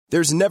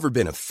There's never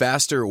been a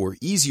faster or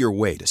easier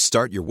way to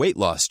start your weight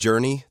loss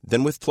journey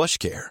than with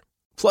PlushCare.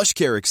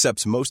 PlushCare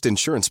accepts most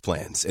insurance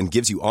plans and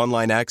gives you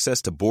online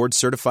access to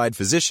board-certified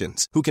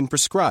physicians who can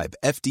prescribe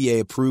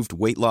FDA-approved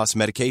weight loss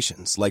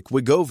medications like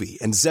Wegovy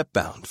and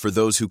Zepbound for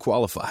those who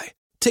qualify.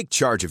 Take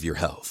charge of your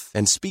health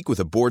and speak with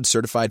a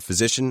board-certified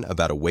physician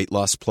about a weight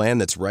loss plan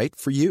that's right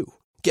for you.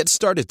 Get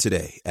started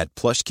today at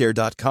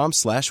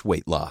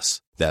plushcare.com/weight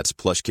loss. That's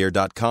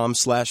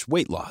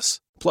plushcare.com/weight loss.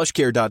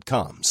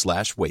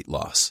 plushcare.com/weight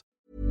loss.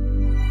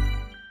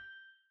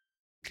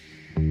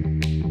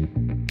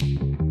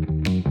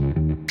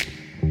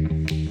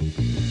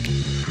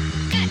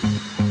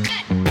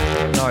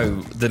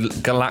 No,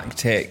 the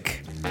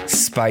galactic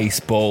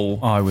space ball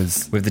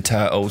with the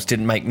turtles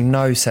didn't make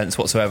no sense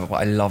whatsoever, but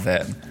I love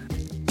it.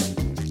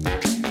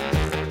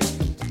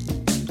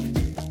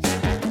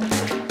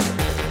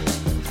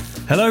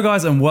 Hello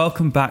guys and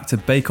welcome back to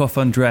Bake Off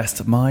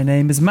Undressed. My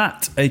name is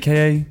Matt,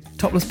 aka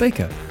Topless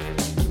Baker.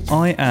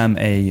 I am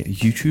a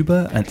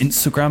YouTuber, an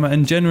Instagrammer,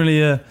 and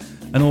generally an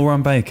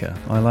all-round baker.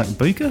 I like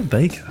baker.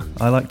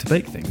 I like to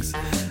bake things.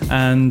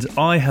 And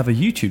I have a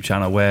YouTube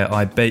channel where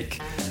I bake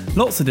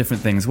lots of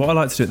different things. What I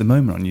like to do at the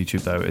moment on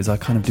YouTube though is I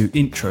kind of do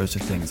intros to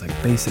things like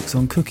basics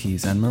on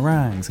cookies and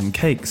meringues and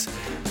cakes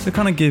to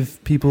kind of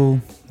give people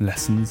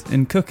lessons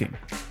in cooking.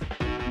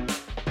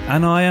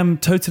 And I am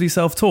totally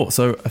self-taught.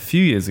 So a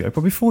few years ago,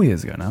 probably 4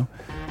 years ago now,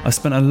 I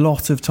spent a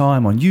lot of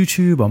time on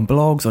YouTube, on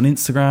blogs, on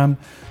Instagram,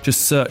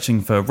 just searching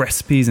for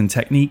recipes and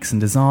techniques and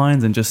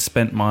designs, and just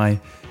spent my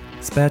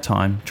spare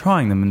time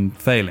trying them and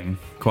failing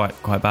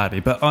quite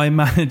badly. But I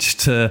managed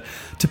to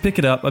pick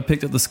it up. I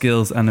picked up the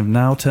skills and have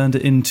now turned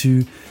it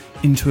into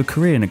a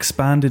career and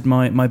expanded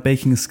my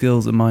baking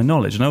skills and my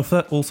knowledge. And I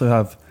also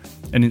have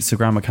an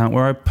Instagram account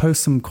where I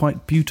post some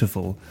quite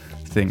beautiful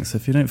things. So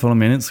if you don't follow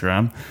me on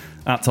Instagram,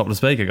 at Topless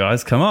Baker,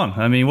 guys, come on.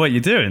 I mean, what are you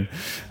doing?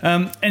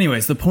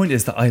 Anyways, the point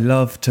is that I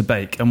love to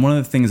bake. And one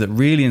of the things that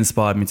really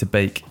inspired me to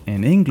bake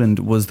in England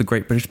was the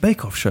Great British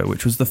Bake Off show,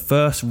 which was the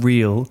first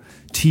real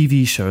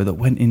TV show that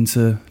went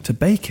into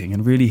baking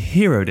and really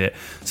heroed it.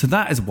 So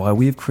that is why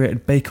we have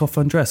created Bake Off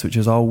Undressed, which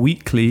is our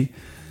weekly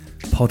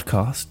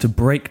podcast to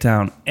break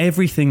down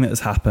everything that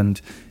has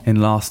happened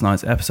in last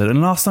night's episode.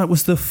 And last night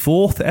was the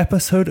 4th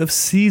episode of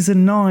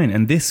season 9.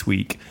 And this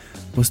week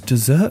was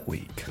dessert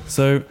week.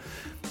 So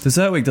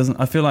Dessert Week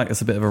I feel like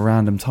it's a bit of a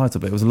random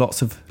title, but it was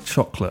lots of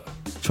chocolate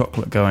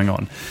going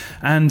on.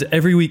 And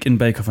every week in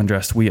Bake Off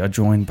Undressed, we are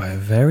joined by a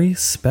very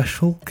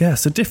special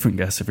guest, a different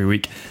guest every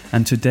week.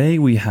 And today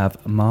we have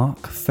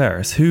Mark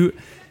Ferris, who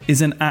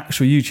is an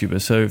actual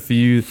YouTuber. So for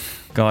you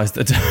guys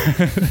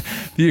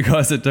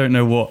that don't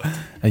know what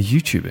a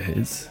YouTuber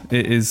is,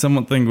 it is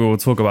something we'll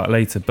talk about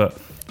later, but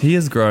he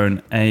has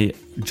grown a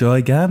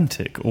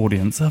gigantic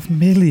audience of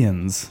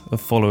millions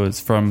of followers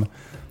from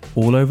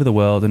all over the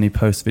world, and he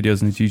posts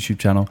videos on his YouTube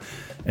channel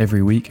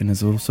every week and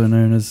is also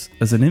known as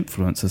an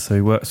influencer. So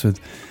he works with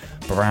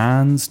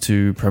brands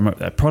to promote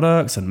their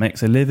products and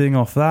makes a living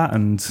off that,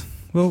 and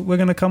well, we're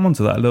going to come on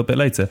to that a little bit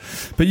later.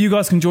 But you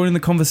guys can join in the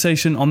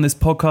conversation on this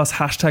podcast,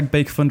 hashtag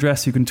Bake Off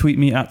Undressed. You can tweet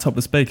me at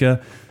Topless Baker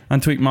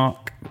and tweet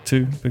Mark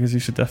too, because you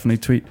should definitely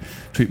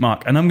tweet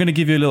Mark. And I'm going to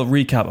give you a little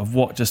recap of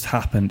what just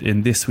happened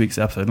in this week's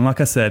episode. And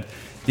like I said,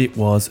 it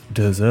was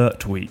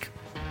dessert week.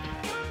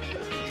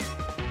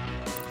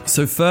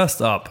 So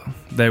first up,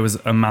 there was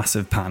a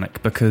massive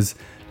panic because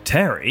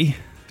Terry,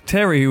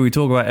 who we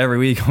talk about every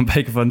week on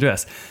Bake Off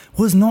Undressed,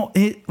 was not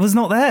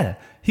there.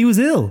 He was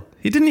ill.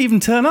 He didn't even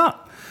turn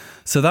up.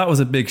 So that was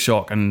a big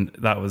shock, and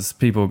that was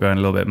people going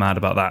a little bit mad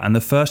about that. And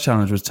the first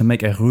challenge was to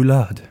make a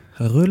roulade,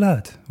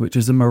 which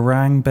is a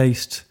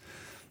meringue-based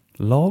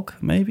log,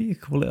 maybe you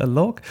call it a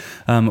log,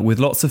 with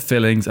lots of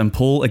fillings. And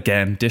Paul,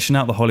 again, dishing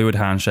out the Hollywood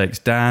handshakes.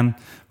 Dan,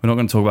 we're not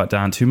going to talk about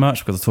Dan too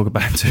much because I talk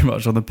about him too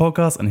much on the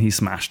podcast, and he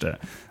smashed it.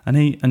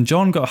 And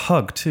John got a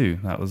hug too.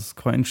 That was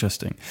quite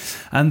interesting.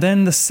 And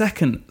then the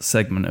second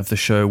segment of the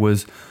show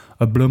was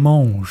a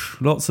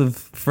blancmange, lots of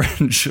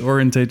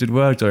French-orientated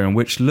work going,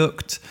 which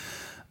looked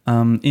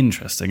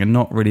interesting and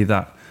not really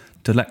that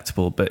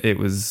delectable, but it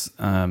was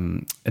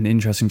an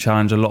interesting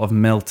challenge. A lot of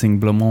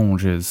melting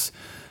blancmanges.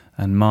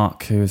 And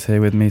Mark, who is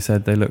here with me,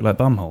 said they look like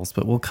bumholes,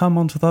 but we'll come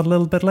on to that a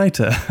little bit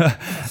later.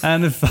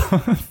 And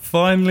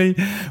finally,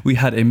 we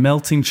had a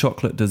melting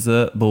chocolate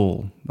dessert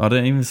ball. I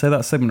don't even say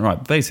that segment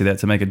right. Basically, they had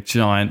to make a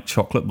giant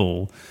chocolate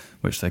ball,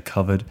 which they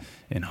covered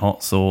in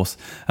hot sauce.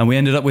 And we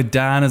ended up with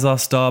Dan as our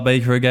star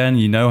baker again.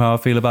 You know how I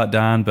feel about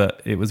Dan,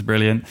 but it was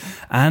brilliant.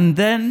 And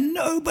then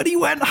nobody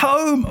went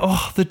home.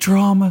 Oh, the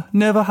drama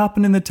never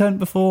happened in the tent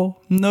before.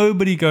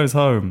 Nobody goes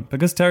home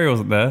because Terry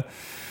wasn't there.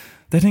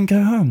 They didn't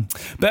go home.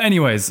 But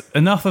anyways,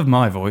 enough of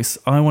my voice.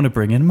 I want to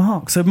bring in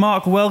Mark. So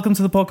Mark, welcome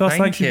to the podcast.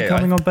 Thank you for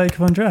coming on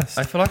Bake Off Undressed.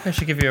 I feel like I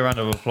should give you a round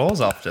of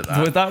applause after that.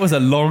 Well, that was a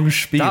long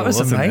spiel. That was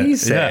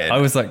amazing. Yeah, I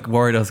was like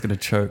worried I was going to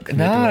choke.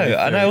 No,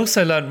 and I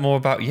also learned more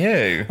about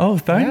you. Oh,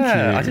 thank you.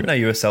 I didn't know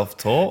you were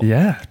self-taught.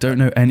 Yeah,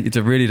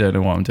 really don't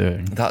know what I'm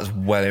doing. That's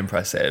well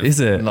impressive. Is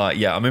it? Like,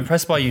 yeah, I'm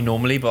impressed by you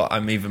normally, but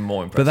I'm even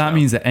more impressed But that now.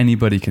 means that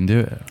anybody can do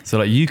it. So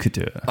like you could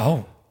do it.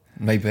 Oh.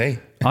 Maybe.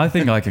 I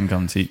think I can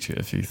come teach you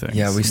a few things.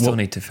 Yeah, we still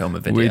need to film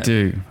a video. We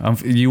do.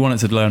 You wanted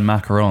to learn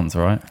macarons,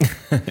 right?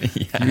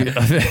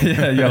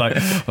 Yeah. You're like,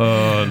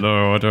 oh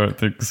no, I don't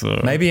think so.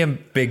 Maybe a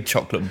big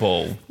chocolate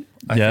ball.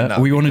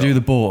 We want to do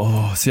the ball.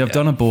 Oh, see, I've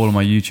done a ball on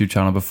my YouTube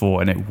channel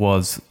before, and it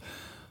was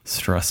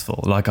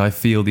stressful. Like, I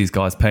feel these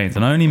guys' pains,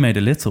 and I only made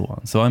a little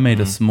one. So I made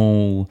a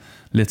small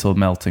little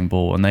melting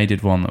ball, and they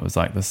did one that was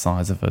like the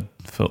size of a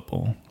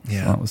football.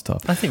 Yeah, so that was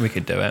tough. I think we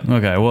could do it.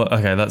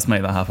 Okay, let's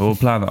make that happen. We'll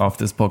plan that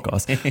after this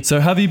podcast.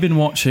 So have you been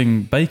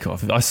watching Bake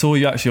Off? I saw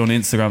you actually on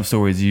Instagram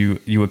stories.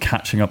 You were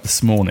catching up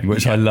this morning,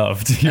 which I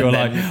loved. You were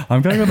like,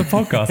 I'm going on the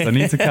podcast, I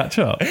need to catch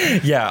up.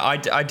 Yeah,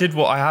 I did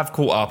what I have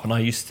caught up, and I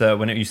used to,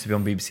 when it used to be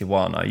on BBC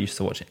One, I used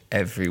to watch it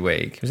every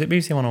week. Was it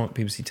BBC One or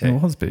BBC Two?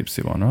 It was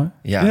BBC One, right?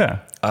 Yeah.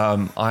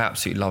 I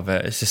absolutely love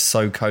it. It's just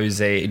so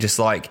cozy. It just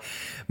like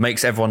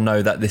makes everyone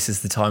know that this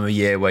is the time of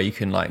year where you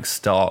can like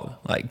start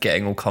like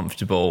getting all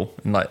comfortable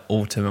in like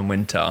autumn and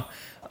winter.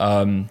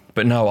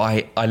 But no,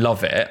 I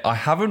love it. I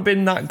haven't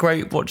been that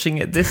great watching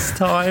it this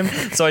time,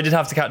 so I did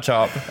have to catch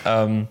up.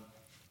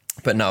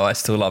 But no, I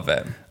still love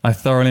it. I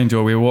thoroughly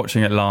enjoy. We were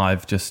watching it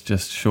live just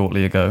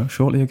shortly ago,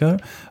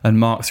 and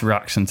Mark's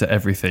reaction to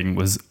everything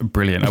was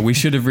brilliant. We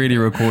should have really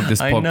recorded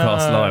this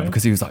podcast live,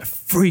 because he was like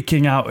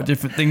freaking out at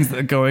different things that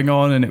are going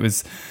on, and it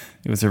was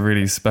a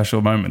really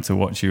special moment to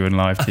watch you in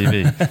live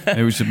TV.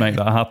 Maybe we should make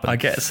that happen. I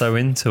get so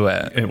into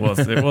it. It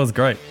was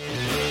great.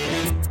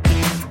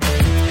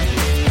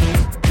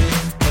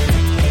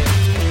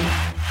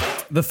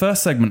 The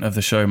first segment of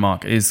the show,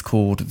 Mark, is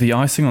called The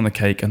Icing on the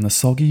Cake and the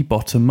Soggy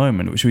Bottom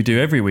Moment, which we do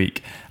every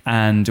week.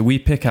 And we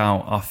pick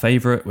out our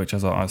favourite, which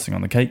is our icing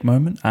on the cake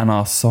moment, and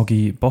our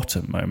soggy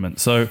bottom moment.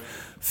 So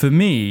for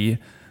me,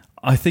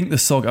 I think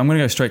I'm going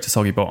to go straight to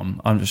soggy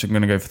bottom. I'm just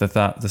going to go for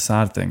the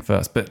sad thing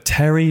first. But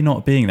Terry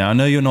not being there, I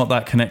know you're not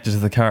that connected to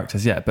the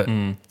characters yet, but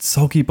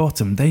soggy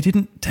bottom,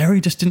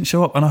 Terry just didn't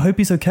show up, and I hope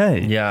he's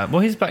okay. Yeah,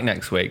 well, he's back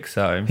next week,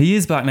 so. He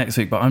is back next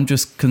week, but I'm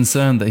just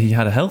concerned that he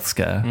had a health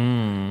scare.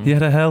 He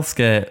had a health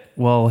scare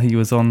while he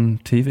was on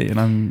TV,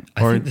 and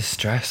I think the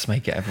stress may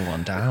get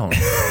everyone down.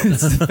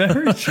 It's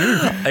very true.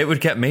 It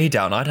would get me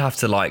down. I'd have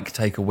to like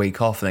take a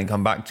week off and then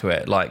come back to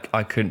it. Like,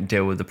 I couldn't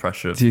deal with the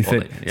pressure of. Do you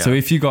think? Yeah. So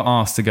if you got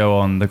asked to go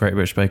on the Great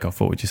British Bake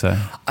Off, what would you say?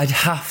 I'd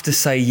have to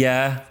say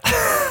yeah.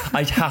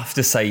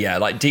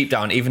 Like, deep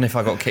down, even if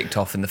I got kicked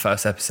off in the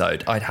first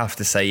episode, I'd have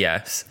to say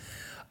yes.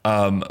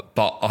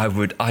 But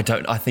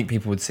I think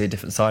people would see a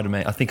different side of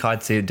me. I think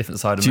I'd see a different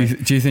side of me.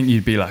 Do you think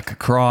you'd be like a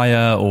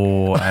crier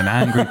or an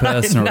angry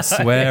person or a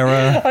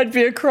swearer? I'd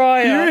be a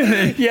crier.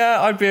 Really?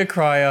 Yeah, I'd be a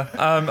crier.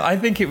 I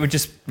think it would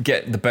just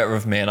get the better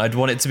of me, and I'd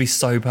want it to be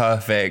so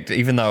perfect,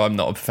 even though I'm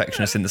not a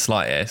perfectionist in the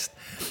slightest.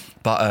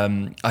 But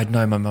I'd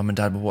know my mum and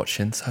dad were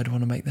watching, so I'd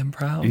want to make them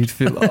proud. You'd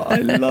feel, I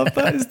love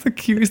that. It's the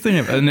cutest thing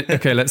ever. And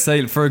okay, let's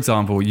say, for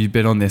example, you've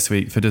been on this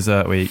week for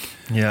dessert week.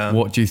 Yeah.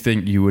 What do you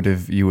think you would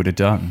have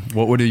done?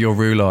 What would your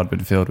roulade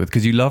been filled with?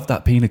 Because you loved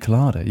that pina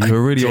colada. You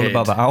were really all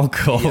about the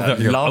alcohol.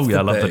 Yeah,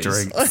 I love the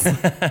drinks.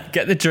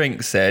 Get the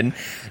drinks in.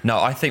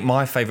 No, I think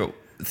my favourite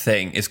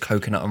thing is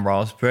coconut and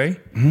raspberry.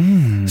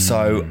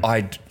 So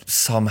I'd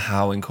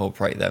somehow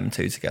incorporate them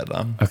two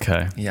together.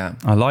 Okay. Yeah.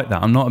 I like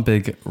that. I'm not a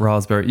big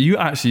raspberry.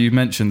 You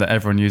mentioned that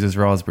everyone uses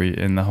raspberry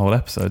in the whole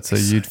episode, so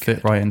you'd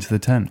fit right into the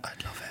tent.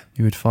 I'd love it.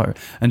 You would fight.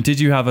 And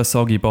did you have a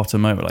soggy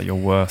bottom moment, like your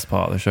worst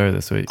part of the show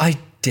this week? I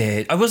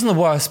did. It wasn't the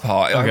worst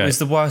part. Okay. It was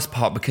the worst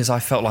part because I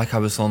felt like I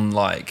was on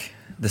like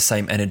the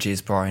same energy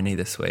as Bryony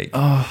this week.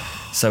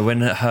 So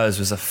when hers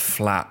was a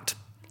flat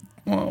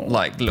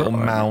little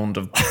mound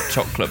of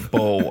chocolate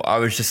ball,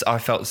 I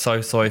felt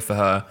so sorry for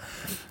her.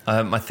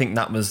 I think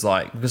that was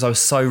like, because I was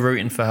so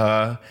rooting for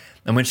her,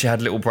 and when she had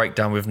a little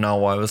breakdown with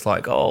Noah, I was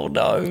like, oh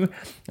no,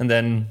 and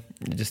then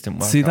it just didn't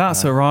work. See,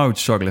 that's where I would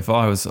struggle if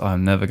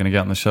I'm never going to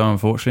get on the show,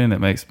 unfortunately,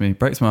 and it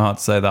breaks my heart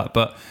to say that.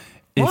 But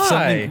if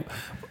why?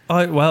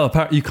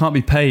 You can't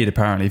be paid,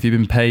 apparently. If you've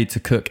been paid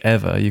to cook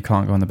ever, you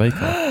can't go on the Bake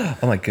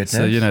Off. Oh my goodness.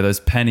 So, those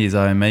pennies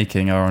I'm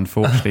making are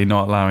unfortunately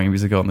not allowing me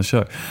to go on the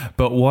show.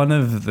 But one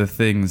of the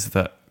things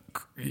that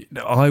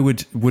I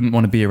wouldn't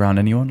want to be around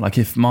anyone. Like,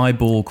 if my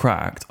ball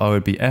cracked, I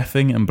would be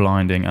effing and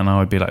blinding, and I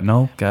would be like,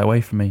 no, get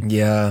away from me.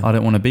 Yeah. I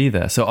don't want to be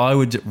there. So I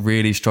would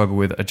really struggle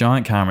with a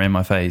giant camera in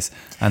my face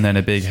and then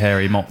a big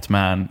hairy mopped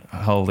man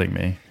holding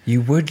me.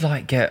 You would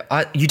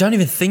you don't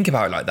even think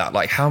about it like that.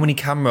 Like, how many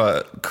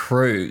camera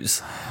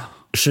crews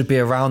should be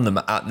around them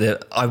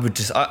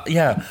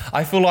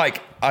I feel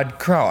like I'd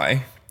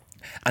cry.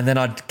 And then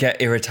I'd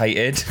get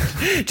irritated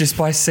just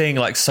by seeing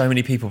like so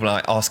many people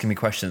like asking me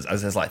questions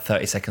as there's like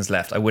 30 seconds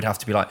left. I would have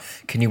to be like,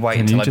 can you wait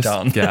until I'm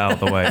done? Get out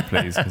of the way,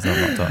 please, because I'm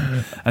not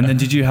done. And then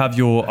did you have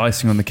your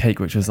icing on the cake,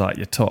 which was like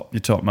your top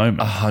moment?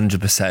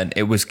 100%.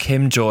 It was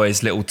Kim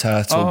Joy's little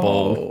turtle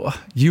ball.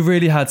 You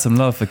really had some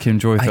love for Kim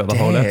Joy throughout the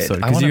whole episode,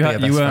 because you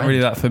weren't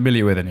really that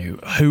familiar with her.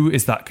 Who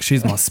is that?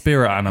 She's my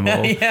spirit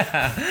animal.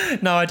 Yeah.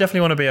 No, I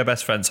definitely want to be her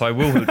best friend, so I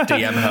will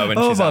DM her when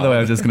she's by the way,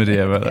 I'm just going to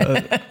DM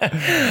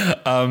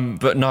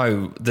her. But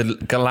no, the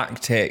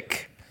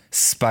galactic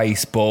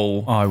space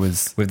ball I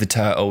was with the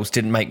turtles.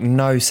 Didn't make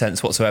no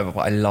sense whatsoever,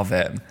 but I love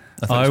it.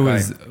 I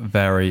was great.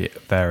 very,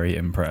 very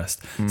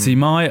impressed. See,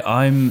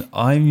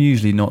 I'm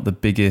usually not the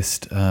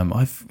biggest.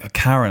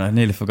 Karen, I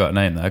nearly forgot her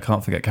name there. I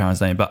can't forget Karen's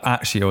name, but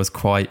actually, I was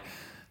quite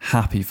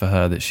happy for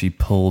her that she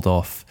pulled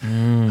off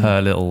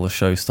her little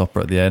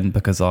showstopper at the end,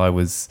 because I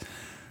was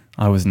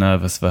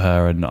nervous for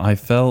her, and I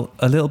felt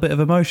a little bit of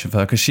emotion for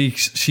her because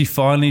she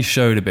finally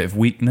showed a bit of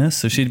weakness.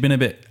 So she'd been a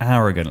bit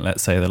arrogant,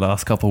 let's say, the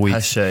last couple of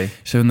weeks. Has she?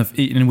 So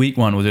in week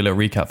one, we'll do a little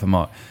recap for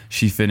Mark.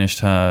 She finished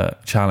her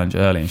challenge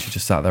early and she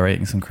just sat there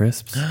eating some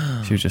crisps.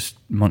 She was just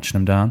munching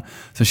them down.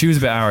 So she was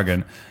a bit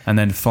arrogant, and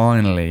then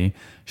finally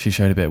she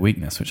showed a bit of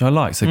weakness, which I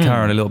like. So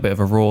Karen, a little bit of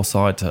a raw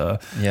side to her.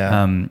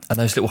 Yeah. And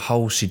those little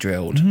holes she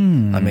drilled.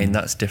 I mean,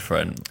 that's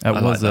different. It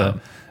was a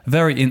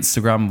very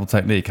Instagrammable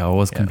technique. I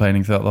was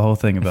complaining throughout the whole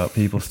thing about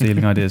people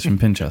stealing ideas from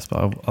Pinterest,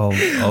 but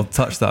I'll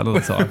touch that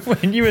another time.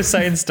 When you were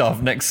saying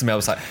stuff next to me, I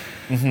was like,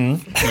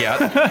 yeah,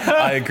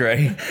 I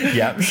agree.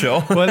 Yeah,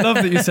 sure. Well, I love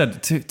that you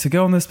said, to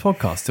go on this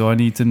podcast, do I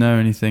need to know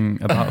anything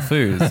about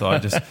food? So I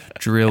just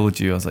drilled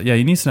you. I was like, yeah,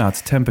 you need to know how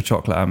to temper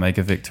chocolate and make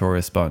a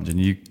Victoria sponge. And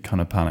you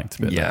kind of panicked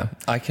a bit there.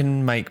 I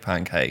can make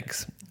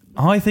pancakes.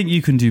 I think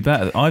you can do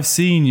better. I've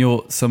seen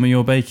some of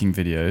your baking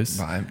videos,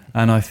 right,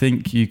 and I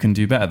think you can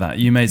do better than that.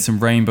 You made some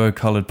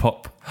rainbow-coloured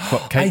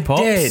cake pops.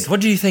 I did.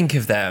 What do you think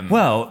of them?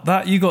 Well,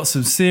 you got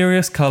some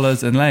serious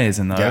colours and layers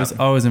in those. Yeah.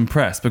 I was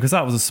impressed because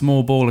that was a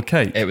small ball of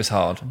cake. It was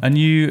hard. And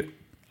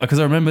because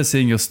I remember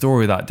seeing your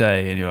story that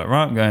day, and you're like,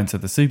 right, I'm going to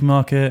the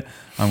supermarket,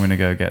 I'm going to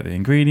go get the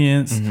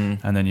ingredients,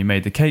 and then you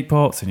made the cake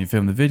pops and you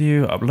filmed the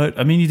video, upload.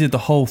 I mean, you did the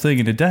whole thing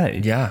in a day.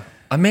 Yeah.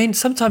 I mean,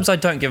 sometimes I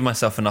don't give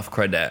myself enough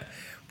credit.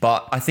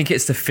 But I think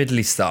it's the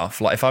fiddly stuff.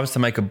 Like if I was to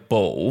make a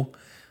ball,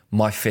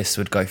 my fist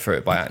would go through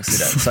it by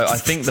accident. So I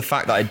think the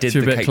fact that I did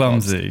You're the a bit cake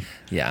clumsy.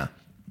 pops, yeah.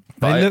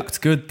 They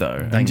looked good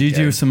though. And do you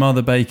do some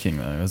other baking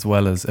though, as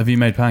well as, have you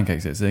made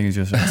pancakes yet, seeing as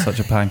you're such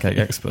a pancake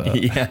expert?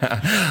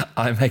 Yeah,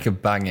 I make a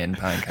banging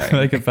pancake.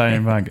 Make a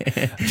banging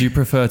pancake. Do you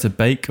prefer to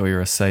bake, or you're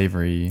a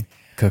savoury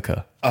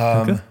cooker?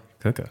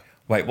 Cooker.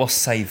 Wait, what's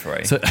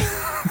savoury?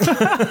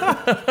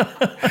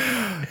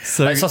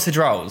 So like sausage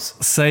rolls?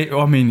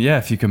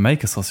 If you can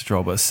make a sausage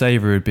roll, but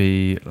savoury would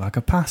be like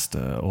a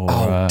pasta or...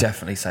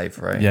 definitely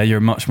savoury. Yeah, you're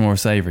much more a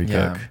savoury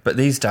cook. But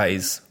these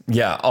days,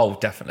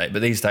 definitely.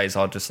 But these days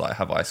I'll just like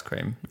have ice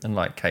cream and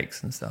like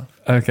cakes and stuff.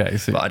 Okay.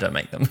 So, but I don't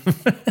make them.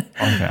 Okay,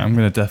 I'm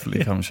going to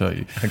definitely come show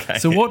you. Okay.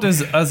 So what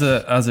does, as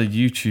a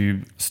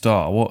YouTube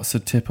star, what's a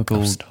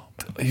typical... Stop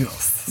it.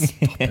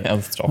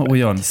 What are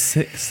we on?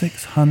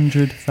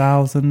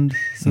 600,000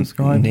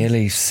 subscribers?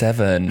 Nearly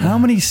 7. How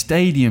many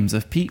stadiums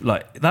of people?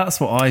 Like that's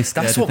what I.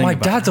 That's what my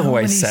dad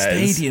always says. How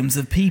many stadiums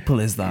of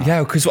people is that?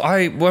 Yeah, because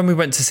when we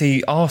went to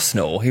see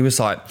Arsenal, he was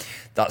like,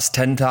 "That's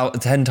 10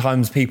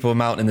 times people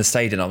amount in the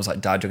stadium." I was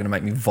like, "Dad, you're going to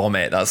make me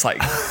vomit. That's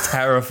like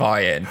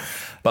terrifying."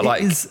 But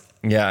it's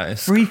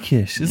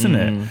freakish, isn't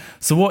it?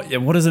 So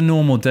what does a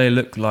normal day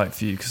look like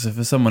for you? Because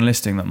for someone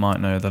listening that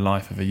might know the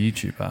life of a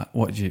YouTuber,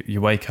 what do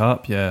you wake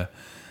up,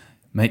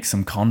 make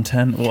some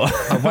content?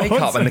 I wake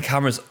up and the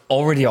camera's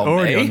already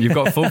on me. You've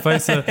got full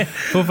face of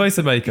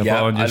makeup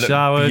on, you're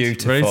showered,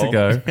 beautiful.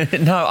 ready to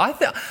go. No,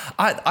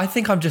 I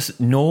think I'm just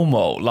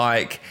normal.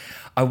 Like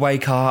I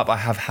wake up, I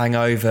have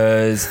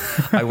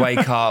hangovers. I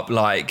wake up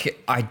like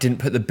I didn't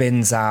put the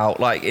bins out.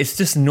 Like it's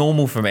just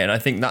normal for me, and I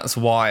think that's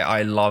why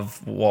I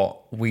love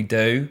what we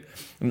do.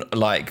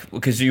 Like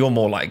because you're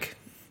more like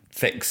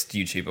fixed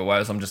YouTuber,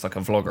 whereas I'm just like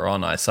a vlogger,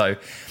 aren't I? So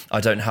I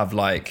don't have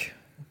like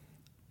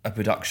a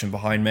production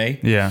behind me.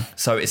 Yeah.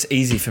 So it's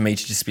easy for me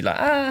to just be like,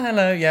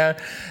 hello, yeah,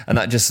 and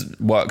that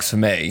just works for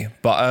me.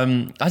 But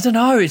I don't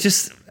know. It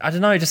just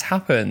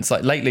happens.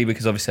 Like lately,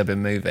 because obviously I've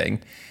been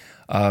moving.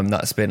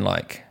 That's been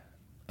like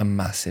a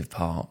massive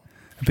part.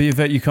 But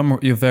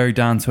you're very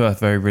down to earth,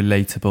 very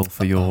relatable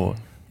for your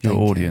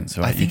audience,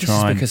 right? I think it's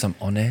just because I'm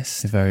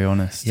honest. You're very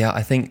honest. Yeah,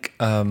 I think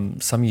some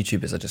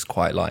YouTubers are just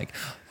quite like,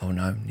 oh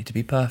no, need to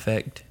be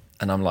perfect.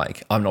 And I'm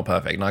like, I'm not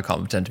perfect and I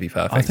can't pretend to be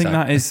perfect. I think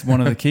that is one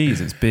of the keys.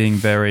 It's being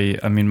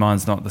very, I mean,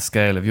 mine's not the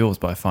scale of yours,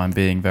 but I find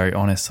being very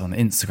honest on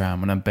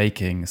Instagram when I'm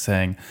baking,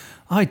 saying,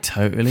 I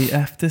totally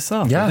effed this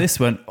up. Yeah. This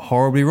went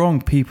horribly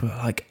wrong. People are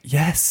like,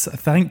 yes,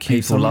 thank you.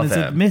 People Someone love has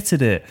it.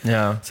 admitted it.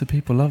 Yeah. So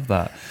people love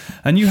that.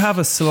 And you have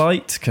a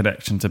slight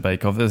connection to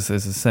Bake Off. There's a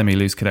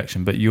semi-loose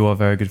connection, but you are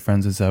very good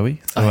friends with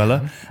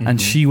Zoella.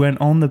 And she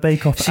went on the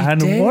Bake Off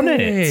and won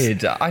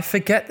it. I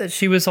forget that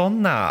she was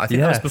on that. I think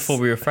that was before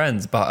we were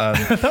friends. But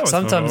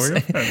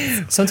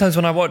sometimes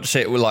when I watch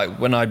it,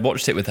 when I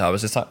watched it with her, I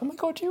was just like, oh my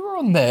God, you were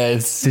on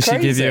this. Did she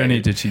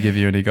give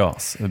you any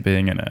goss of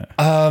being in it?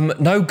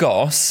 No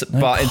goss.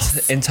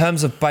 But in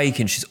terms of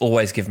baking, she's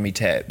always given me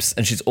tips,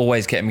 and she's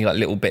always getting me like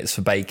little bits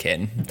for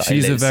baking.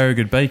 She's a very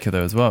good baker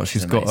though as well.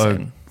 She's got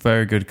amazing. a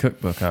very good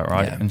cookbook out,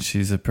 right? Yeah. And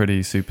she's a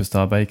pretty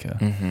superstar baker.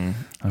 Mm-hmm.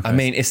 Okay. I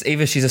mean, it's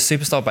either she's a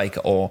superstar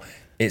baker or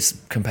it's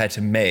compared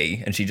to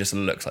me, and she just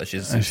looks like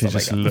she's a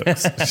superstar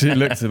baker. She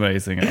looks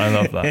amazing. I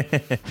love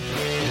that.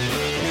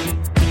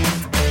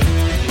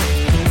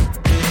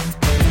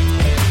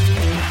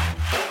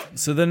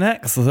 So the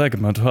next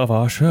segment of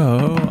our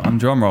show, I'm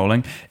drum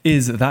rolling,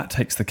 is That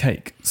Takes the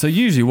Cake. So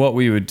usually what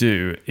we would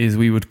do is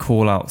we would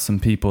call out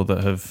some people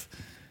that have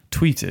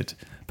tweeted.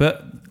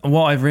 But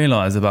what I've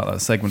realised about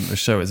that segment of the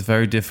show, it's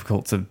very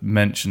difficult to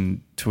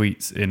mention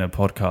tweets in a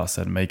podcast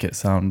and make it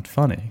sound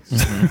funny.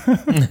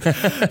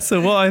 Mm-hmm. So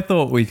what I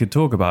thought we could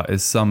talk about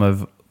is some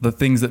of the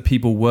things that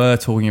people were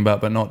talking about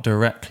but not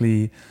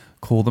directly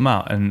call them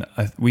out. And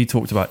we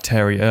talked about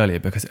Terry earlier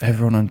because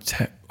everyone on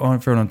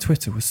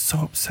Twitter was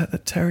so upset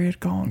that Terry had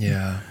gone.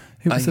 Yeah.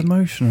 It was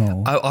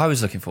emotional. I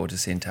was looking forward to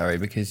seeing Terry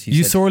because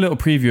you saw a little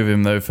preview of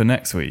him though for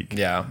next week.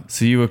 Yeah.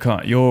 So you were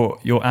you're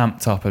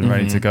amped up and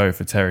ready to go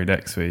for Terry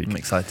next week. I'm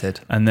excited.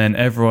 And then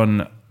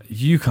everyone,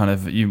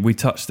 we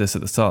touched this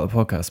at the start of the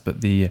podcast, but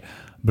the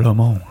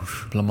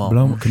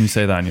blancmange. Can you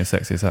say that in your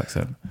sexiest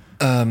accent?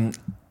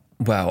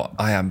 Well,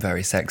 I am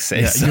very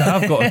sexy. Yeah, so.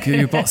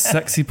 You've got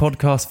sexy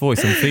podcast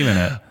voice. I'm feeling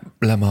it.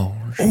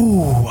 Blancmange.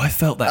 Oh, I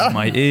felt that in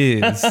my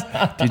ears.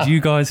 Did you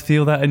guys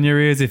feel that in your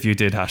ears? If you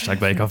did,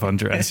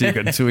 #BakeOffUndress, you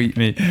can tweet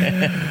me.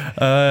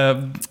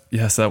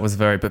 Yes, that was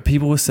but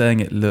people were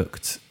saying it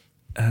looked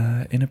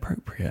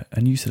inappropriate,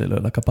 and you said it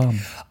looked like a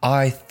bum.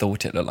 I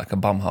thought it looked like a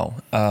bumhole.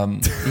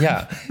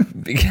 Yeah.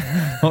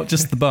 Not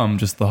just the bum,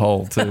 just the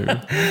hole too.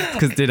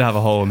 Because it did have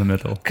a hole in the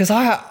middle. Because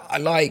I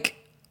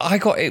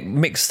got it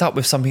mixed up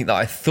with something that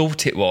I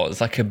thought it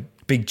was, like a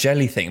big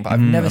jelly thing, but I've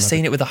never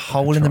seen it with a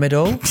hole in the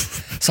middle.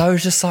 So I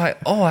was just like,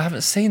 oh, I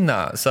haven't seen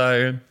that.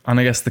 So, and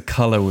I guess the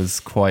colour was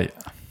quite...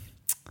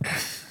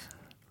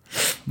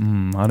 I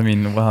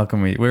mean, well, how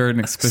can we... We're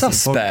an explicit...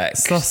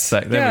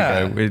 Suspect,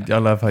 there we go. I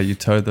love how you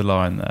towed the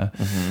line there.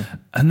 Mm-hmm.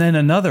 And then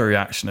another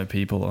reaction of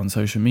people on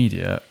social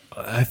media,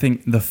 I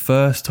think the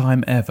first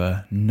time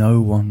ever, no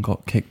one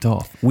got kicked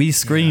off. We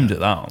screamed at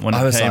that when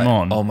it came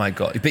on. Oh my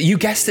God. But you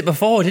guessed it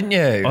before, didn't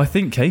you? I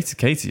think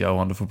Katie, our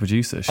wonderful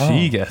producer,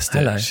 she guessed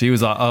it. She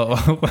was like, oh,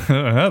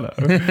 hello.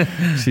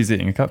 She's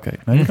eating a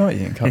cupcake. No, you're not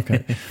eating a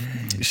cupcake.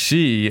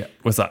 She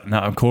was like, no,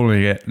 I'm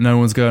calling it. No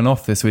one's going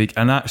off this week.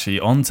 And actually,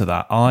 onto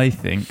that, I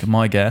think,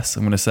 my guess,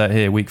 I'm going to say it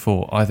here, week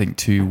 4, I think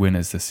 2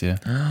 winners this year.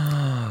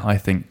 I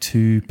think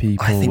 2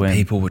 people win. I think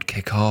people would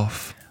kick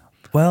off.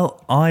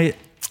 Well,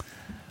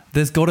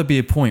 there's got to be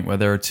a point where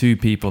there are 2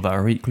 people that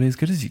are equally as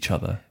good as each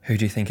other. Who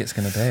do you think it's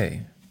going to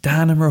be?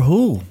 Dan and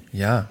Rahul.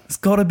 Yeah. It's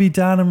got to be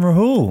Dan and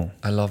Rahul.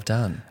 I love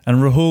Dan. And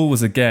Rahul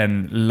was,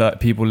 again,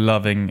 people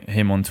loving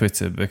him on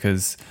Twitter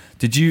because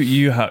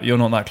you're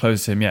not that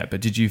close to him yet,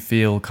 but did you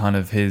feel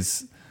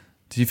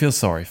did you feel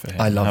sorry for him?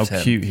 I loved him.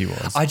 How cute he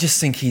was. I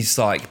just think he's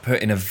like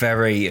put in a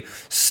very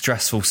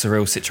stressful,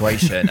 surreal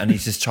situation and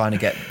he's just trying to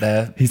get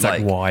there. He's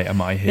like, why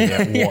am I here?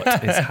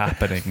 What is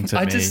happening to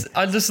me?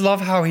 I just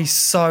love how he's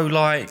so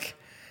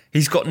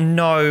he's got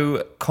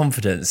no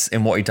confidence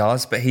in what he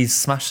does, but he's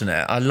smashing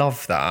it. I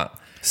love that.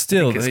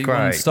 Still, he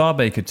won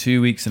Starbaker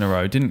 2 weeks in a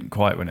row. Didn't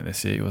quite win it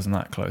this year. He wasn't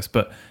that close,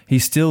 but he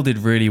still did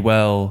really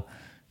well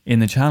in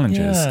the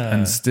challenges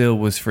and still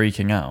was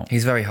freaking out.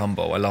 He's very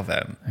humble. I love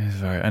him.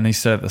 And he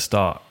said at the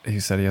start, he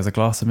said he has a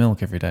glass of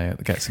milk every day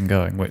that gets him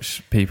going,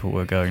 which people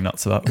were going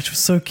nuts about, which was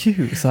so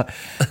cute. It's like,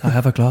 I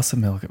have a glass of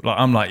milk.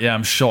 I'm like, yeah,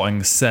 I'm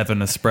shotting 7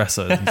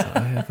 espressos. He's like,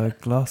 I have a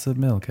glass of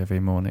milk every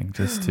morning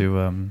just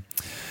to...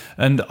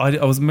 And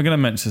I was going to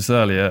mention this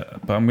earlier,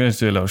 but I'm going to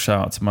do a little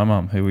shout out to my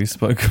mum, who we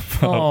spoke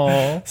about.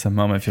 Aww. So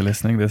mum, if you're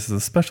listening, this is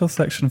a special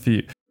section for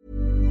you.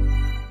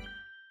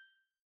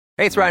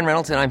 Hey, it's Ryan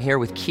Reynolds, and I'm here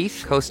with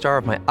Keith, co-star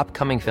of my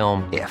upcoming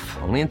film, If,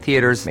 only in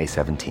theaters May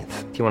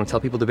 17th. Do you want to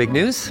tell people the big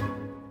news?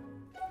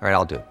 All right,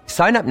 I'll do it.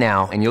 Sign up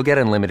now and you'll get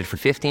unlimited for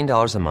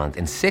 $15 a month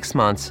and 6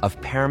 months of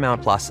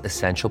Paramount Plus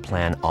Essential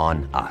Plan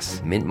on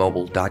us.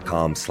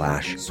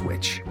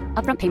 MintMobile.com/switch.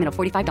 Upfront payment of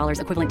 $45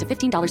 equivalent to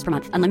 $15 per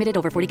month. Unlimited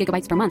over 40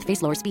 gigabytes per month.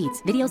 Face lower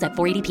speeds. Videos at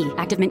 480p.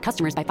 Active Mint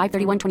customers by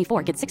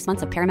 531.24 get 6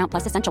 months of Paramount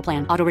Plus Essential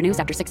Plan. Auto renews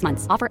after 6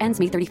 months. Offer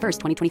ends May 31st,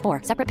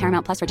 2024. Separate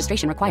Paramount Plus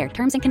registration required.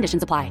 Terms and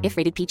conditions apply if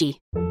rated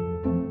PG.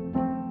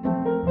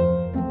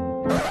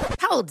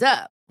 Hold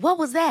up. What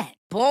was that?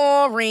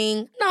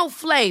 Boring. No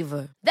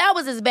flavor. That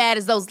was as bad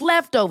as those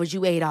leftovers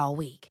you ate all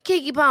week.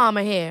 Keke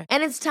Palmer here,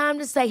 and it's time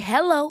to say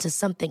hello to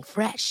something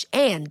fresh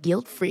and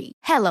guilt-free.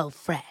 Hello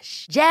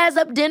Fresh. Jazz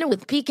up dinner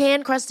with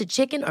pecan-crusted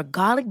chicken or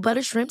garlic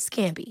butter shrimp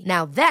scampi.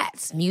 Now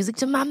that's music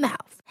to my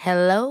mouth.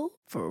 Hello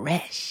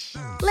Fresh.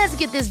 Let's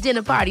get this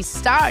dinner party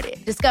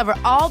started. Discover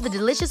all the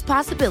delicious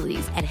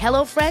possibilities at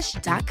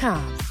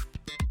HelloFresh.com.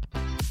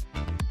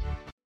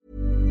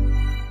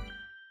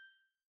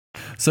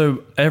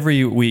 So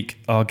every week,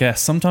 our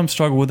guests sometimes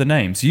struggle with the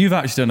names. You've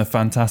actually done a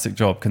fantastic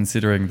job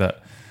considering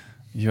that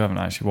you haven't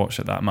actually watched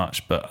it that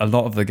much, but a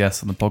lot of the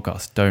guests on the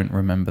podcast don't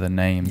remember the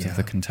names of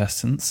the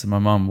contestants. So my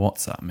mum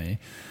WhatsApped me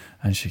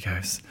and she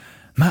goes,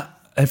 Matt,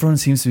 everyone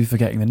seems to be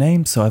forgetting the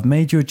names, so I've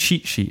made you a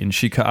cheat sheet. And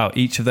she cut out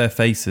each of their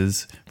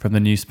faces from the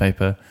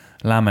newspaper,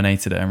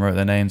 laminated it and wrote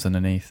their names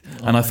underneath.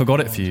 And I forgot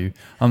it for you.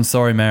 I'm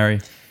sorry,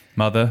 Mary,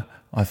 Mother.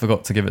 I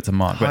forgot to give it to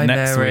Mark. Hi, But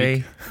next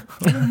Mary.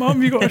 week,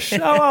 Mum, you got a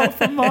shout out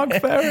from Mark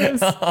Ferris.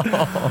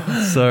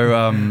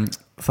 So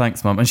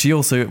thanks, Mum. And she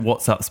also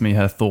WhatsApps me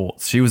her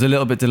thoughts. She was a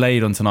little bit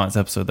delayed on tonight's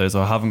episode, though,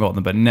 so I haven't got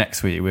them. But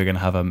next week we're going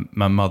to have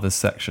my mother's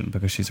section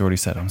because she's already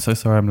said, "I'm so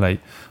sorry I'm late.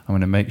 I'm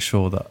going to make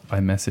sure that I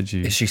message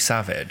you." Is she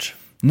savage?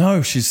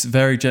 No, she's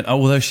very gentle.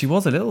 Although she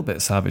was a little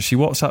bit savage. She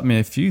WhatsApped me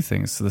a few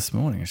things this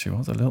morning, and she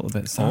was a little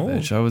bit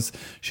savage.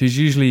 She's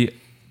usually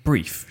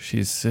brief.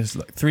 She's just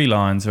like 3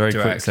 lines, very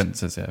quick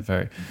sentences. Yeah,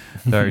 very,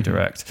 very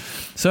direct.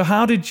 So,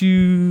 how did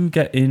you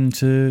get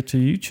into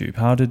YouTube?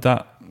 How did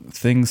that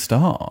thing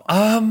start?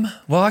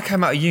 Well, I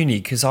came out of uni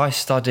because I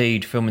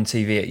studied film and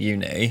TV at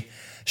uni.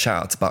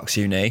 Shout out to Bucks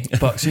Uni.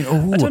 Bucks Uni.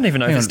 Oh, I don't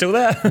even know if it's still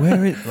there.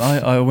 Where is?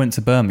 I went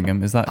to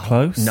Birmingham. Is that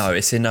close? No,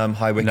 it's in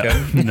High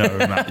Wycombe. No,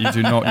 Matt, you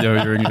do not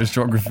know your English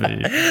geography.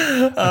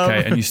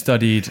 Okay, and you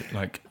studied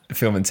like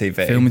film and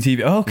TV. Film and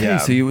TV. Okay, Yeah.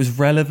 so it was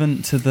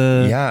relevant to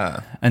the.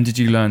 Yeah. And did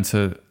you learn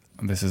to?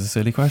 This is a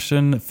silly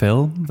question.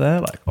 Film there,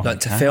 like on Learned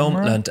to camera? film,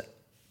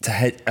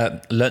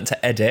 learned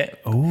to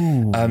edit.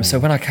 Oh. So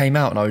when I came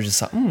out and I was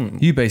just like,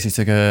 You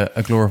basically took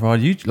a glorified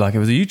YouTube, like it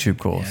was a YouTube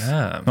course.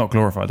 Yeah. Not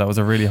glorified. That was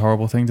a really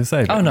horrible thing to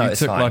say. But Oh, no, you it's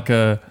took fine. like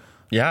a.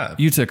 yeah.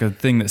 You took a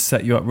thing that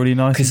set you up really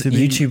nicely. Because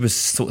YouTube was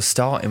sort of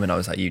starting when I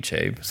was at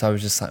YouTube. So I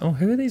was just like, oh,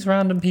 who are these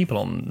random people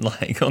on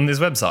this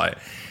website?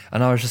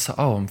 And I was just like,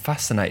 oh, I'm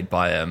fascinated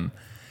by them.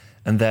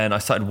 And then I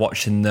started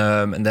watching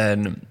them. And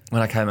then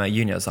when I came out of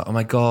uni, I was like, oh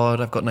my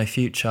God, I've got no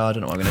future. I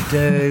don't know what I'm going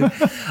to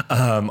do.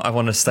 I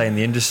want to stay in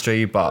the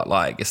industry, but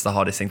like it's the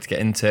hardest thing to get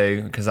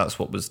into because that's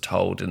what was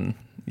told. And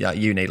yeah,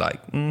 uni, like,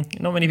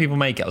 not many people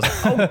make it. I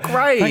was like, oh,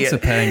 great. Thanks for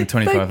paying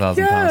 £25,000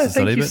 to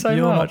study, thank you but so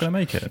you're not much. going to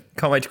make it.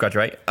 Can't wait to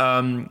graduate.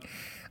 And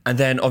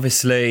then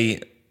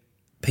obviously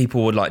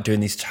people were like doing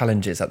these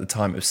challenges at the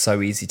time. It was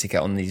so easy to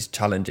get on these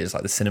challenges,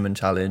 like the cinnamon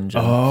challenge.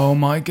 And Oh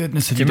my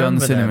goodness! Have you done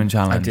the remember cinnamon them?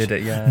 challenge? I did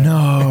it, yeah.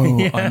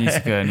 No, I need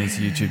to go. I need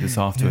to YouTube this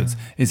afterwards.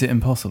 Is it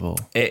impossible?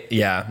 it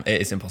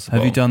is impossible.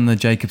 Have you done the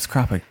Jacob's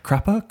Crapper?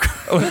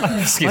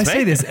 Excuse I me?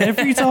 say this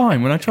every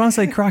time when I try and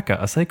say cracker.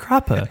 I say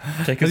crapper.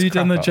 Jacob's Have you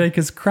done the Crapper?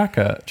 Jacob's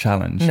Cracker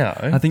challenge? No.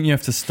 I think you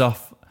have to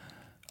stuff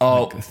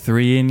Oh,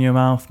 3 in your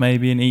mouth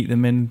maybe and eat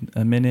them in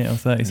a minute or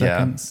 30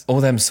 seconds. all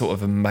them sort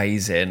of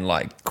amazing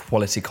like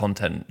quality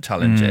content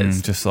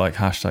challenges. Just like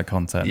hashtag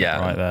content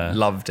right there.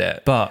 Loved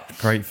it. But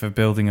great for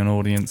building an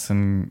audience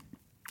and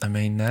I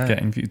mean,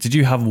 getting views. Did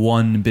you have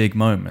one big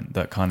moment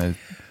that kind of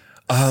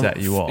set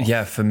you off?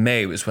 Yeah, for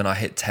me it was when I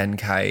hit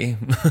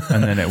 10k.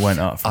 And then it went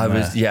up from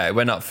there. It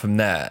went up from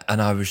there,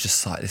 and I was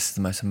just like, this is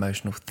the most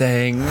emotional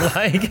thing.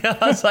 Like, I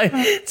was like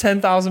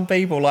 10,000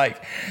 people.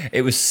 Like,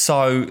 it was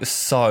so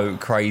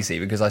crazy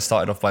because I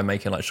started off by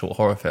making like short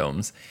horror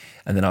films,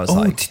 and then I was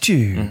like, did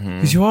you?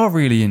 Because you are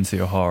really into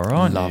your horror,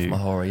 aren't love you? my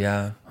horror,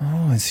 yeah.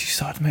 Oh, and so you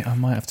started to make. I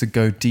might have to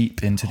go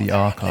deep into the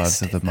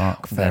archives of the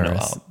Mark They're not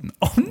Ferris. up.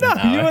 Oh no,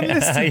 you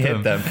unlisted I them.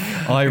 hit them.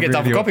 I Get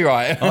done for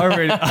copyright. I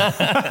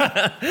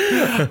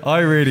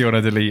really want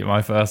to delete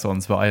my first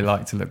ones, but I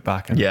like to look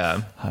back and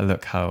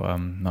look how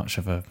much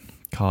of a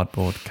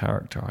cardboard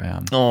character I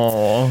am.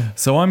 Oh,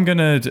 So I'm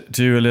gonna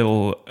do a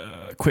little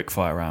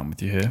quickfire round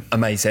with you here.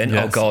 amazing.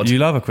 Yes, Oh God. you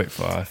love a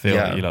quickfire. I feel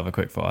that you love a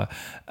quickfire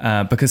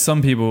because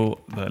some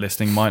people that are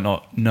listening might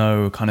not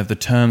know kind of the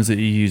terms that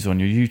you use on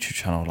your YouTube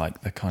channel,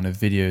 like the kind of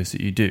videos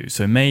that you do.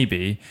 So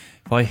maybe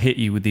if I hit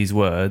you with these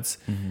words,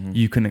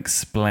 you can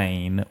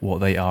explain what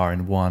they are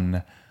in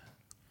one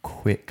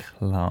quick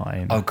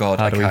line. Oh God.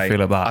 How do we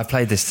feel about I've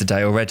played this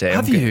today already.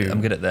 Have I'm you? Good.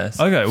 I'm good at this.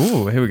 Okay,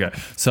 ooh, here we go.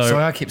 So,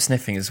 Sorry, I keep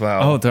sniffing as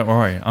well. oh, don't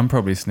worry. I'm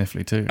probably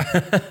sniffly too.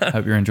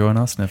 Hope you're enjoying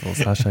our sniffles.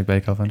 Hashtag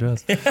Bake Off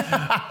Andreas.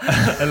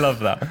 I love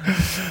that.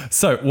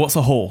 So, what's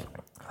a haul?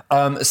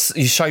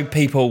 You show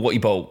people what you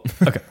bought.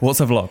 Okay, what's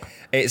a vlog?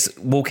 It's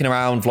walking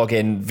around,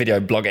 vlogging,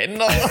 video blogging.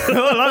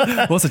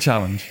 What's a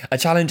challenge? A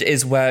challenge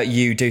is where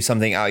you do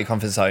something out of your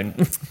comfort zone.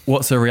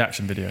 What's a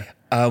reaction video?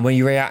 When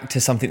you react to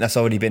something that's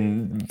already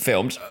been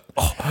filmed.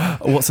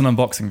 What's an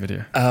unboxing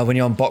video? When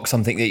you unbox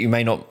something that you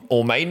may not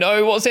or may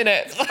know what's in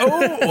it.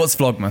 What's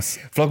Vlogmas?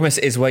 Vlogmas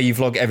is where you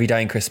vlog every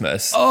day in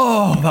Christmas.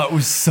 Oh, that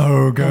was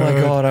so good. Oh my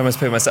God, I almost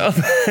put myself.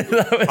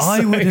 That was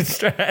I would have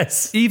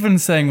stress. Even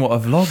saying what a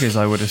vlog is,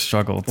 I would have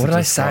struggled. What did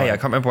I say? I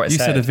can't remember what I you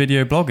said. said a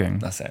video blogging.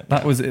 That's it,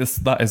 That yeah.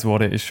 that is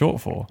what it is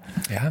short for.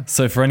 Yeah.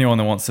 So for anyone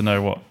that wants to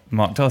know what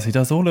Mark does, he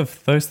does all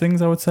of those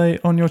things, I would say,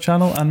 on your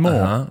channel and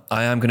more.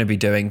 I am going to be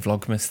doing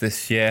Vlogmas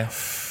this year.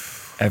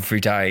 Every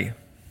day.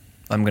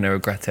 I'm going to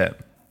regret it.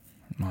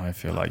 I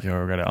feel like you'll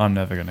regret it. I'm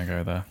never going to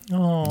go there.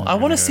 Oh, I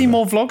want to see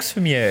more vlogs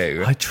from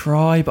you. I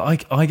try,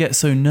 but I get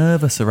so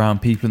nervous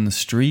around people in the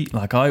street.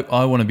 Like I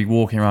want to be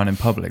walking around in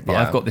public, but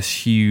Yeah. I've got this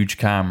huge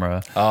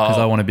camera because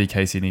I want to be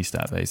Casey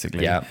Neistat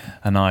basically. Yeah.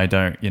 And I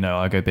don't,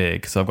 I go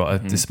big. So I've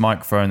got this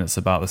microphone that's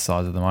about the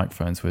size of the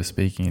microphones we're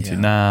speaking into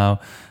now,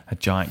 a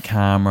giant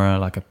camera,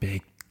 like a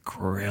big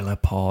gorilla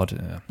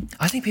pod.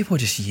 I think people are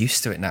just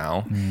used to it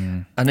now.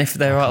 And if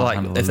they're like,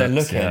 handle if the they're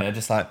looks, looking, yeah. they're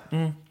just like,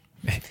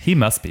 He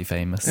must be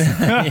famous.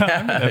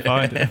 yeah. If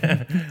I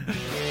did.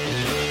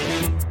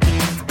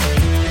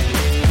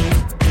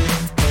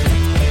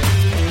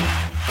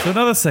 So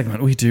another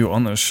segment we do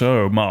on the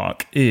show,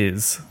 Mark,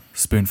 is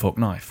Spoon, Fork,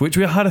 Knife, which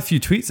we had a few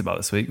tweets about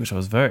this week, which I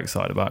was very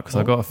excited about because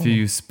I got a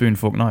few Spoon,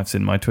 Fork, Knives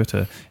in my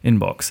Twitter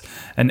inbox.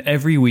 And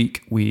every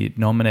week we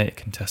nominate a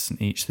contestant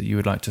each that you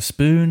would like to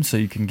spoon, so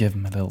you can give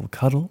them a little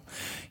cuddle.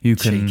 You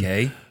can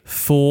Cheeky.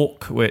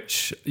 fork,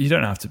 which you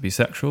don't have to be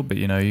sexual, but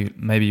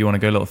maybe you want to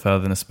go a little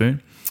further than a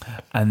spoon.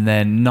 And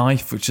then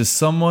knife, which is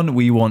someone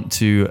we want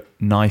to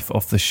knife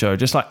off the show,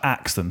 just like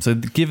axe them. So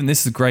given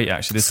this is great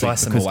actually this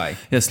Slice week. them away.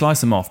 Yeah, slice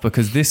them off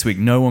because this week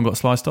no one got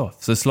sliced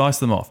off. So slice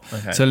them off.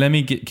 Okay. So let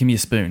me give me a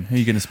spoon. Who are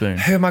you going to spoon?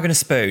 Who am I going to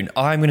spoon?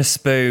 I'm going to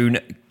spoon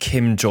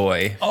Kim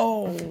Joy.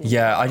 Oh.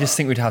 Yeah, I just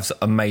think we'd have some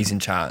amazing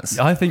chats.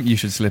 I think you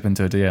should slip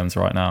into her DMs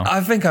right now.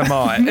 I think I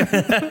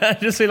might.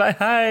 Just be like,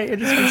 hey, I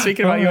just been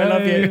speaking about you. I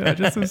love you. I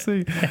just want to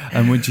see.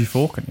 And would you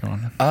fork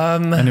anyone?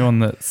 Anyone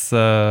that's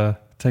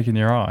taking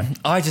your eye?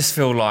 I just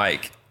feel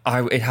like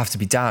it'd have to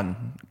be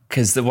Dan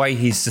because the way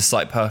he's just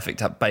like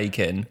perfect at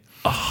baking,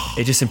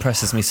 it just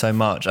impresses me so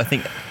much. I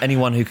think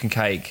anyone who can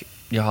cake,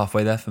 you're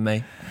halfway there for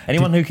me.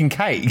 Anyone who can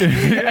cake,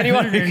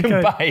 anyone who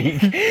can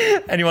bake,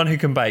 anyone who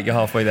can bake, you're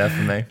halfway there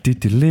for me.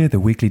 The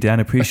weekly Dan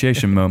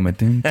appreciation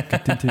moment.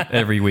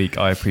 Every week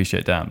I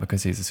appreciate Dan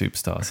because he's a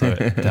superstar. So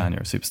Dan,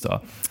 you're a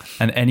superstar.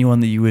 And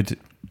anyone that you would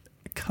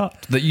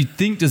cut that you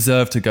think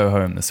deserve to go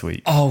home this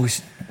week? Oh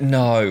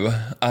no.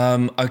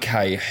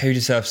 Okay, who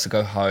deserves to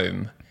go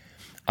home?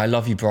 I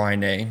love you,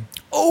 Bryony.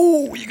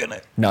 Oh, you're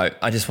gonna. No,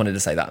 I just wanted to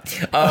say that.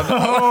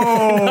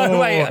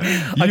 Wait,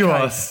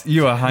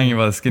 you are hanging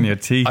by the skin of your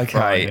teeth.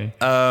 okay.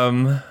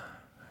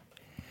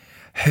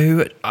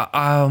 Who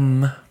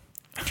am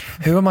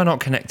I not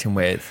connecting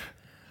with?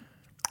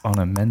 On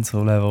a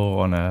mental level,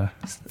 on a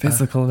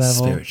physical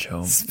level,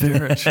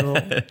 spiritual.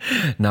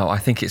 No, I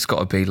think it's got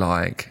to be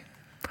like.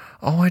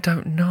 Oh, I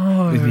don't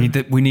know.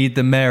 We need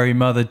the Mary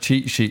Mother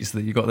cheat sheets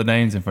that you got the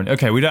names in front of.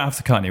 Okay, we don't have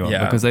to cut anyone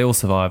because they all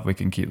survive. We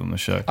can keep them on the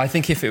show. I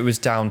think if it was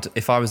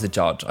if I was the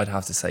judge, I'd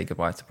have to say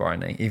goodbye to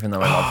Bryony, even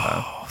though I love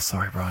her. Oh,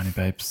 sorry, Bryony,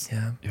 babes.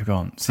 Yeah. You're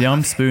gone. See,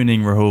 I'm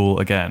spooning Rahul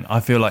again.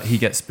 I feel like he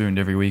gets spooned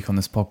every week on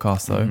this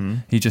podcast, though.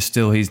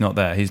 Mm-hmm. He's not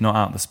there. He's not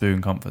out of the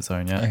spoon comfort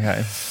zone yet.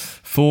 Okay.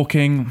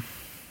 Forking,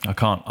 I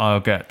can't.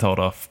 I'll get told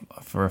off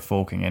for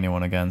forking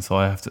anyone again, so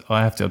I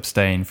have to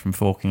abstain from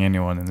forking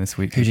anyone in this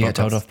week. Who did you get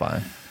told off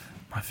by?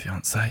 My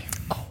fiance.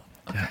 Oh,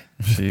 okay. Yeah.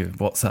 She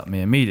WhatsApped me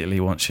immediately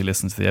once she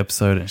listened to the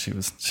episode, and she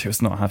was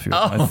not happy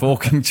with my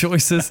forking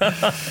choices,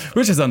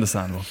 which is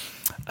understandable.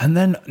 And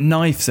then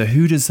knife. So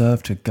who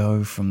deserved to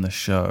go from the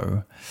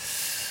show?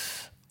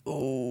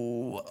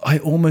 Oh, I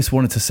almost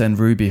wanted to send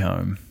Ruby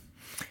home.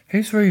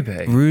 Who's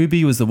Ruby?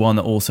 Ruby was the one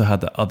that also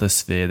had the other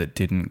sphere that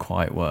didn't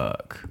quite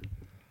work.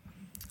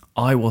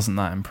 I wasn't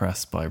that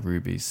impressed by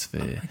Ruby's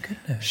sphere. Oh my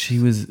goodness.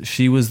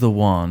 She was the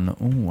one.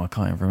 Oh, I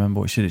can't even remember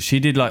what she did. She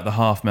did like the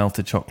half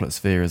melted chocolate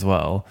sphere as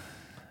well.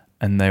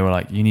 And they were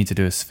like, you need to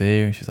do a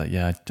sphere. And she's like,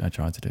 yeah, I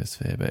tried to do a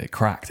sphere, but it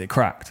cracked.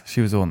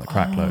 She was the one that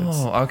cracked loads.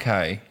 Oh,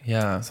 okay.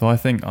 Yeah. So I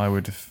think I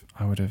would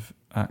have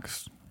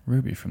axed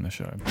Ruby from the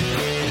show.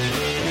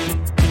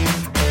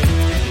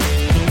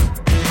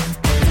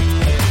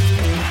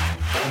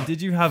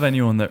 Did you have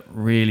anyone that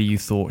really you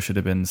thought should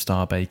have been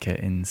Star Baker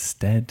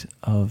instead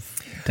of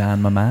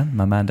Dan, my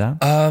man Dan?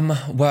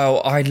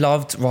 Well, I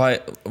loved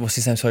what's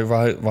his name? Sorry,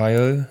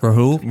 Rahul.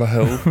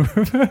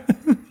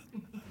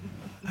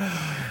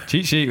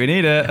 Cheat sheet, we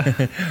need it.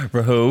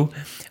 Rahul.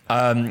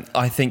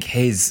 I think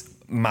his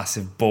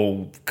massive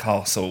ball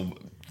castle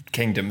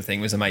kingdom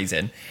thing was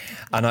amazing,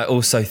 and I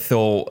also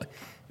thought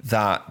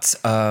that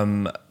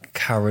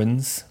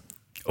Karen's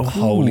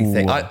holy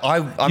thing.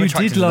 I'm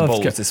attracted to the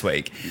balls this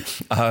week.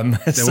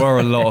 There were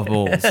a lot of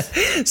balls.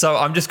 So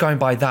I'm just going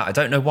by that. I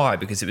don't know why,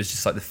 because it was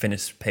just like the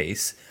finished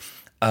piece.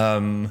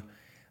 And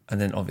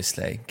then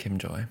obviously Kim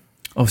Joy.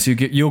 Oh, so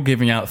you're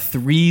giving out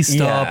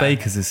 3-star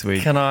bakers this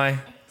week. Can I?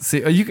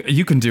 See,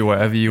 you can do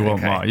whatever you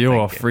want, Mark. You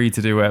are thank you. free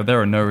to do whatever.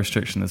 There are no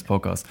restrictions in this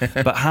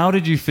podcast. But how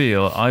did you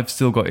feel? I've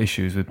still got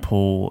issues with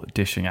Paul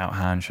dishing out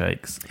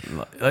handshakes.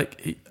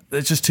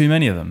 There's just too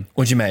many of them.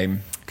 What do you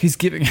mean? He's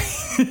giving.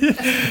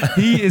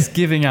 He is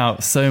giving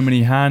out so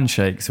many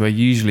handshakes where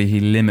usually he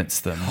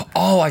limits them.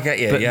 Oh, I get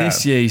you. But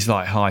this year he's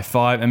like high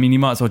five. I mean, you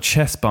might as well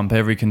chest bump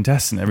every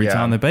contestant every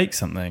time they bake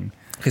something.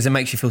 Because it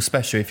makes you feel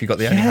special if you got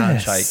the only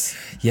handshake.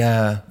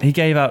 Yeah. He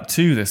gave out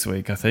 2 this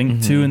week, I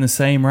think. 2 in the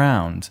same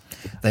round.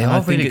 They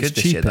are really good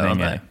this year, though,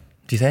 aren't they?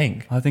 Do you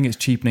think? I think it's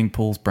cheapening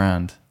Paul's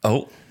brand.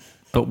 Oh.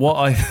 But what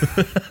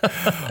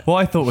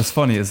I thought was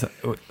funny is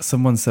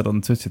someone said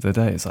on Twitter the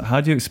other day, it's like, how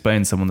do you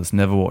explain to someone that's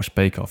never watched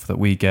Bake Off that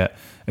we get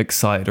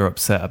excited or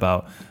upset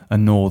about a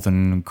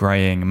northern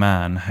greying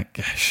man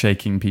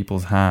shaking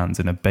people's hands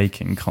in a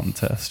baking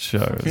contest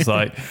show? It's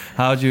like,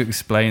 how do you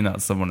explain that to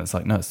someone? It's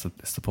like, no, it's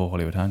the Paul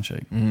Hollywood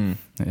handshake.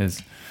 It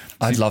is.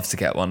 I'd love to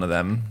get one of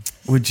them.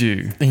 Would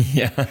you?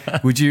 Yeah.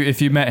 Would you,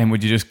 if you met him,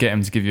 would you just get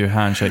him to give you a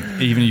handshake,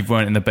 even if you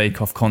weren't in the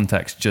Bake Off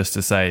context, just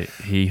to say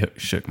he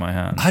shook my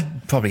hand?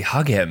 I'd probably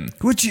hug him.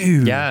 Would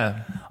you?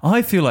 Yeah.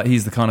 I feel like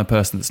he's the kind of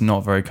person that's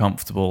not very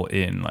comfortable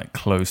in like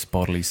close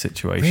bodily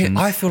situations.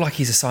 I feel like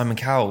he's a Simon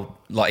Cowell.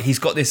 Like he's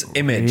got this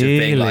image of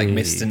being like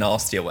Mr.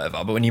 Nasty or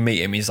whatever, but when you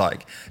meet him, he's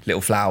like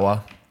little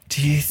flower.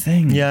 Do you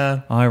think?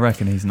 Yeah. I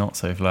reckon he's not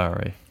so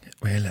flowery.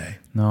 Really?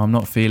 No, I'm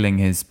not feeling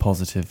his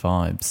positive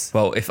vibes.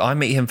 Well, if I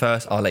meet him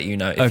first, I'll let you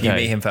know. If you Okay.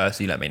 meet him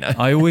first, you let me know.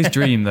 I always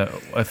dream that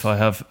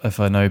if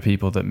I know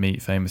people that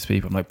meet famous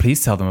people, I'm like,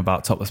 please tell them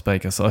about Topless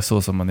Baker. So I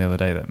saw someone the other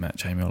day that met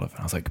Jamie Oliver, and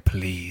I was like,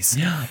 please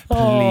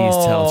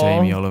tell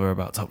Jamie Oliver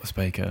about Topless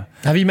Baker.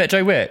 Have you met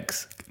Joe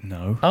Wicks?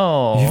 No.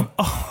 Oh.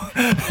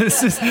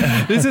 This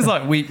is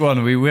like week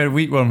one. We had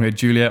week one. We had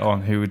Juliet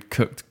on, who had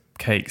cooked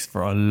cakes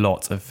for a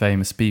lot of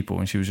famous people,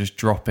 and she was just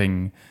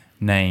dropping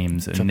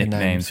names and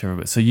nicknames for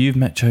everybody. So you've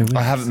met Joe Wicks?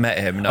 I haven't met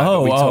him.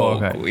 No, but we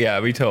talk. Okay. Yeah,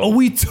 we talk. Oh,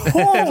 we talk.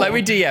 Like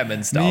we DM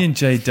and stuff. Me and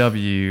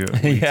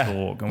JW, we yeah,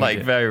 talk. And like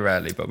we very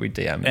rarely, but we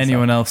DM. And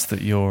anyone stuff. else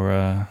that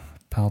you're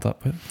palled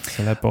up with,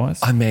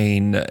 celeb-wise? I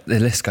mean, the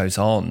list goes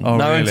on. Oh,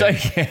 no, really? I'm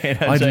joking.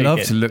 I'd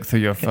love to look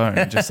through your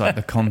phone, just like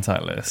the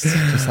contact list,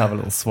 just have a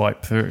little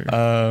swipe through.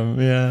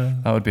 Yeah.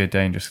 That would be a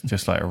dangerous,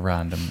 just like a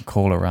random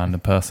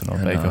person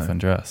on Bake Off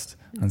Undressed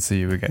and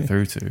see who we get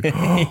through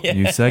to.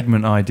 New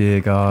segment idea,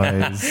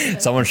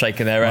 guys. Someone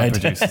shaking their My head.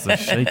 producers are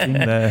shaking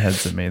their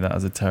heads at me. That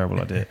is a terrible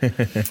idea.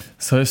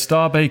 So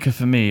Star Baker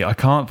for me, I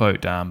can't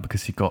vote Dan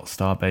because he got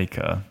Star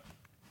Baker.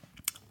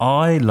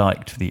 I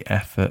liked the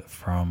effort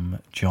from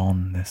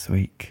John this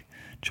week.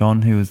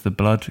 John, who was the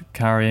blood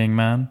carrying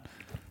man.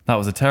 That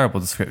was a terrible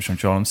description of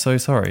John. I'm so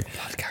sorry.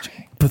 Blood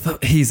carrying.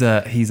 But he's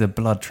a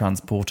blood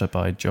transporter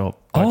by job.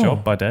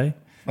 By day.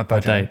 By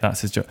day.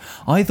 That's his job.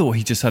 I thought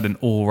he just had an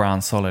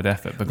all-round solid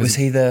effort. Because Was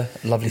he the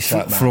lovely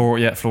shirt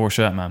man? Floral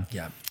shirt man.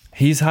 Yeah.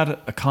 He's had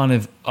a kind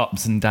of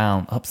ups and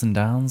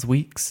downs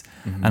weeks,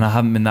 and I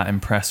haven't been that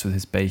impressed with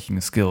his baking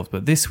skills.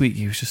 But this week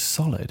he was just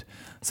solid.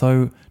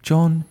 So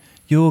John,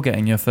 you're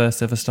getting your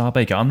first ever Star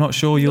Baker. I'm not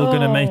sure you're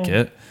going to make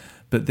it,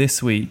 but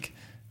this week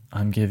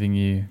I'm giving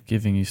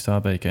you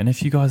Star Baker. And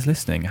if you guys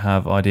listening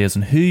have ideas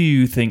on who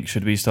you think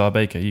should be Star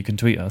Baker, you can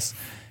tweet us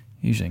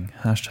using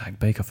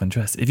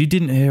 #BakeOffUndressed. If you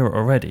didn't hear it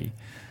already,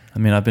 I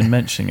mean, I've been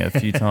mentioning it a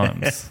few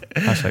times.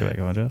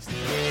 #BakeOffUndressed.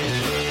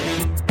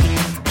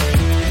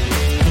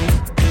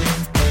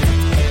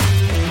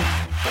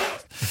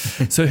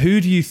 So who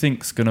do you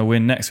think's going to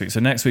win next week? So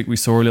next week we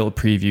saw a little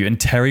preview and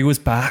Terry was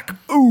back.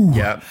 Ooh.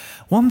 Yeah.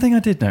 One thing I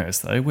did notice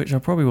though, which I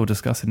probably will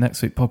discuss in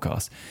next week's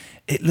podcast,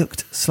 it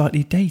looked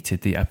slightly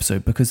dated, the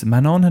episode, because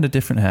Manon had a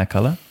different hair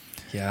colour.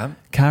 Yeah.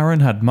 Karen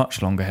had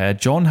much longer hair.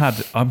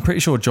 I'm pretty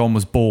sure John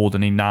was bald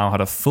and he now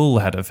had a full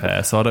head of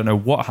hair. So I don't know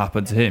what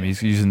happened to him.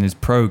 He's using his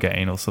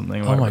Progaine or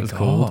something, whatever it's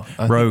called.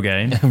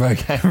 Rogaine.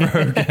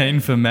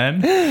 Rogaine for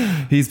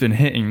men. He's been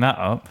hitting that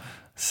up.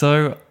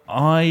 So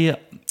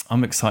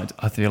I'm excited.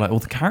 I feel like all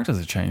the characters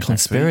have changed.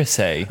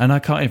 Conspiracy. And I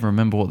can't even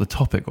remember what the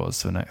topic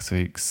was for next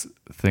week's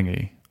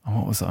thingy.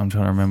 What was it? I'm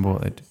trying to remember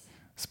what they did.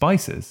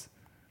 Spices.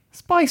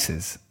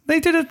 They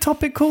did a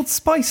topic called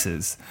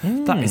spices.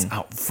 That is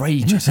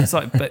outrageous. It's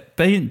like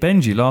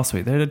Benji last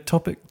week. They had a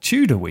topic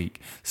Tudor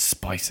week.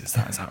 Spices.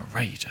 That is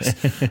outrageous.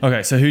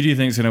 Okay, so who do you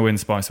think is going to win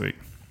Spice Week?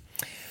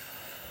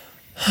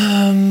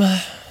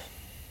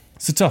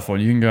 It's a tough one.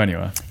 You can go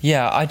anywhere.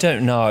 Yeah, I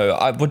don't know.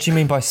 What do you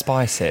mean by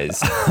spices?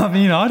 I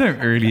mean, I don't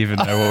really even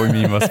know what we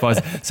mean by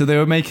spices. So they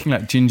were making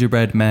like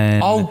gingerbread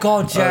men. Oh,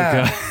 God,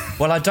 yeah. Okay.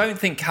 Well, I don't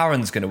think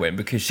Karen's going to win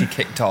because she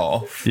kicked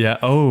off. Yeah.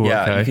 Oh,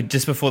 Yeah, okay. you could,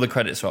 just before the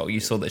credits roll, you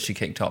saw that she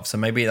kicked off. So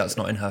maybe that's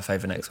not in her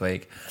favour next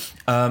week.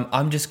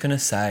 I'm just going to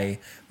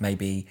say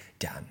maybe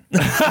Dan.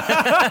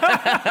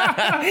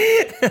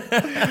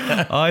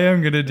 I am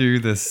going to do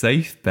the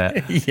safe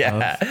bet.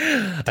 Yeah.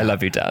 I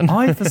love you, Dan.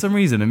 For some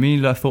reason,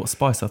 immediately I thought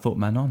Spice. I thought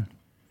Manon.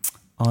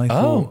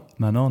 Thought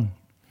Manon.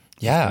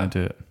 Yeah. Going to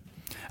do it.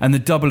 And the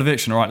double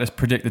eviction. All right, let's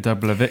predict the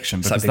double eviction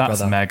because like Big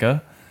that's Brother.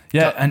 mega.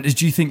 Yeah. And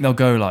do you think they'll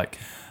go like,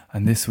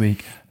 and this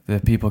week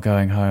the people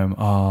going home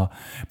are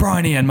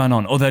Bryony and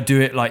Manon, or they'll do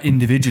it like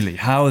individually?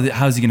 How's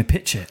he going to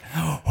pitch it?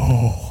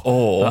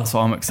 Or That's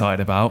what I'm excited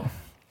about.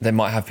 they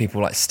might have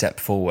people like step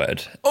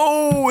forward.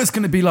 Oh, it's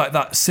going to be like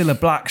that Cilla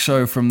Black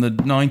show from the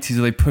 90s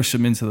where they push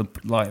them into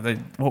the,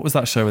 what was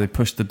that show where they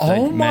pushed the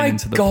men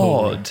into the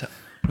pool? God.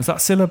 Was that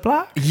Cilla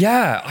Black?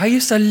 Yeah, I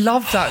used to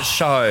love that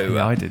show.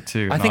 Yeah, I did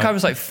too. I think I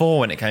was like 4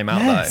 when it came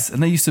out Yes,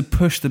 and they used to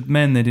push the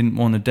men they didn't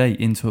want to date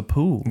into a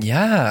pool. though.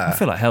 Yeah. I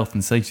feel like health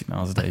and safety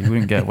nowadays, you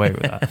wouldn't get away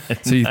with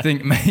that. So you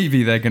think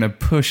maybe they're going to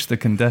push the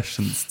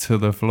contestants to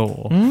the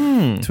floor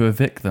to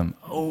evict them.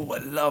 Oh, I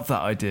love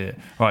that idea.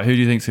 Right, who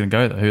do you think's going to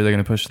go there? Who are they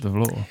going to push to the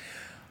floor?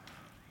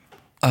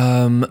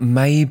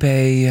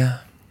 Maybe.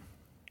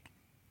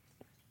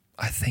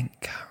 I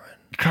think Karen.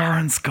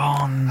 Karen's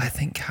gone. I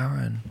think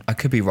Karen. I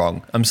could be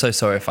wrong. I'm so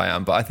sorry if I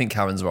am, but I think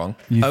Karen's wrong.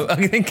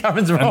 I think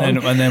Karen's wrong.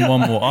 And then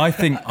one more. I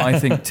think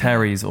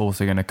Terry's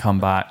also going to come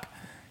back.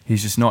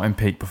 He's just not in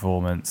peak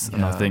performance,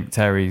 and I think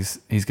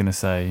he's going to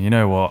say, you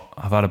know what,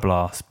 I've had a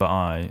blast, but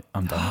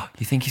I'm done.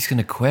 You think he's going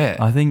to quit?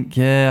 I think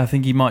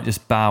he might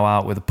just bow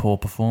out with a poor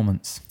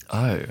performance.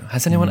 Oh,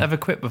 has anyone ever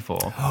quit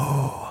before?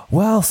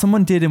 Well,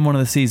 someone did in one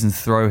of the seasons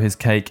throw his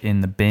cake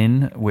in the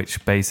bin,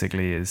 which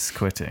basically is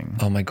quitting.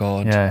 Oh my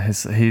God. Yeah,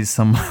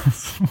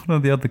 one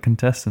of the other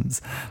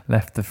contestants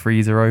left the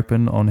freezer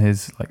open on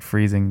his like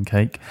freezing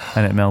cake,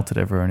 and it melted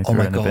everywhere and he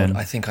threw it in the bin.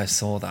 I think I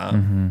saw that.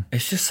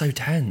 It's just so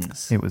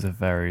tense.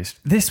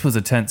 This was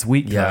a tense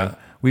week though.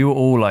 We were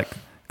all like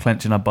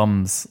clenching our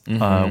bums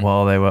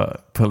while they were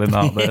pulling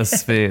out their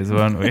spheres,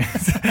 weren't we?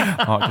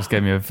 Mark just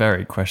gave me a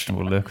very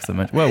questionable look.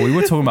 Well, we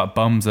were talking about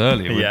bums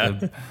earlier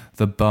with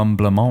the bum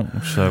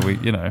blancmange, so we,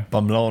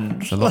 bum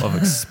blanche. There's a lot of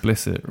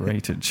explicit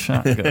rated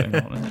chat going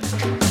on.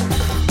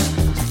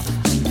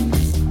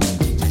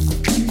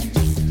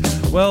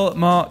 Well,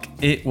 Mark,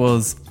 it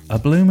was a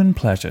bloomin'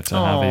 pleasure to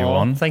have you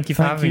on. Thank you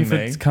for having me.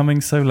 Thank you for coming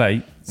so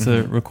late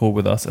to record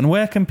with us. And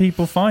where can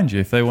people find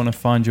you if they want to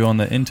find you on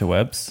the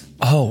interwebs?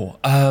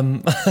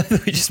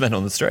 We just went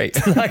on the street.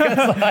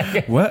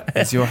 What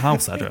is your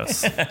house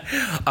address?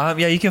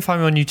 You can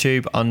find me on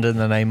YouTube under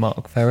the name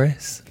Mark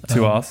Ferris.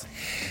 2 R's.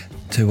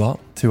 2 what?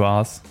 2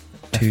 R's.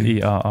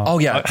 F-E-R-R. Oh,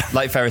 yeah,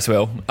 like Ferris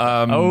wheel.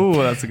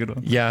 That's a good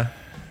one. Yeah.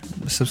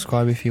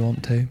 Subscribe if you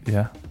want to.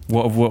 Yeah.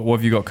 What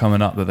have you got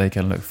coming up that they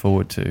can look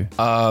forward to?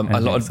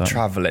 A lot of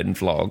travelling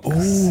vlogs.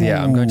 Ooh.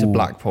 Yeah, I'm going to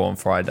Blackpool on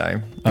Friday.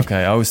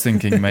 Okay, I was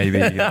thinking maybe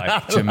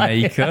like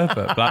Jamaica,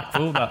 but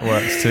Blackpool, that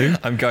works too.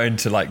 I'm going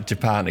to like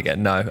Japan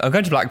again. No, I'm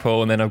going to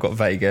Blackpool and then I've got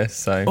Vegas.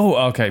 So. Oh,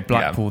 okay,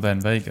 Blackpool then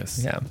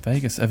Vegas. Yeah.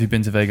 Vegas. Have you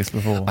been to Vegas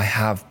before? I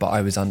have, but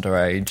I was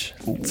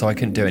underage, so I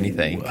couldn't do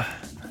anything.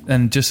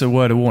 And just a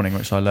word of warning,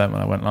 which I learned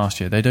when I went last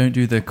year, they don't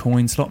do the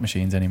coin slot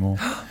machines anymore.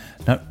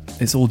 No,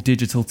 it's all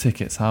digital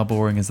tickets. How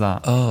boring is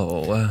that?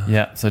 Oh.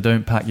 Yeah, so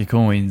don't pack your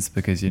coins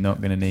because you're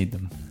not going to need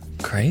them.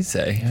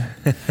 Crazy.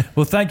 Yeah.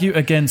 Well, thank you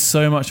again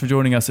so much for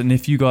joining us. And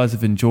if you guys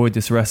have enjoyed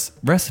this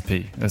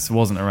recipe, this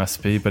wasn't a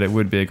recipe, but it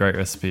would be a great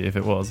recipe if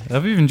it was.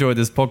 If you've enjoyed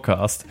this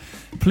podcast,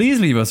 please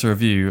leave us a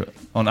review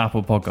on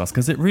Apple Podcasts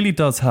because it really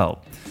does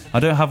help. I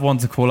don't have one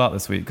to call out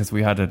this week because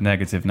we had a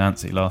negative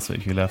Nancy last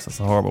week who left us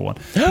a horrible one.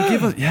 But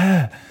give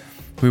us,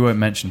 we won't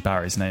mention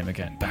Barry's name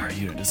again. Barry,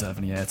 you don't deserve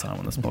any airtime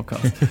on this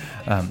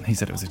podcast. He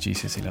said it was a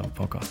GCSE level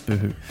podcast.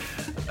 Boo-hoo.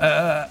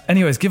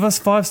 Anyways, give us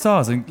 5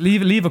 stars and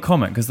leave a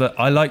comment because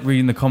I like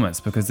reading the comments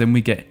because then we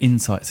get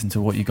insights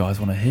into what you guys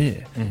want to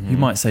hear. You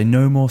might say,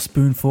 no more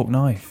spoon, fork,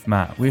 knife,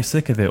 Matt. We're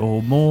sick of it.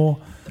 Or more,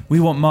 we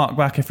want Mark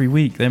back every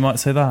week. They might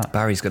say that.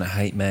 Barry's going to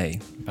hate me.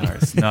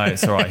 No,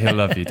 it's all right. He'll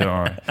love you. Don't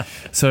worry.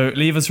 So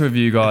leave us a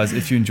review, guys.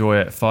 If you enjoy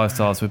it, 5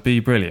 stars would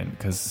be brilliant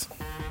because...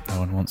 no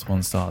one wants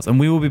 1 star. And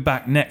we will be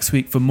back next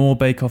week for more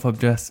Bake Off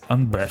Undressed.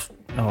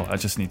 Oh, I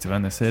just need to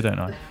end this here, don't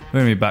I? We're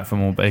going to be back for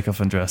more Bake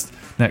Off Undressed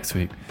next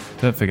week.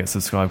 Don't forget to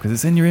subscribe because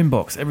it's in your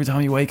inbox every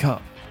time you wake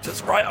up.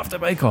 Just right after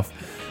Bake Off.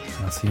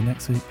 And I'll see you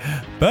next week.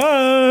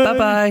 Bye!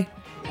 Bye-bye.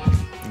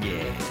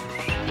 Yeah.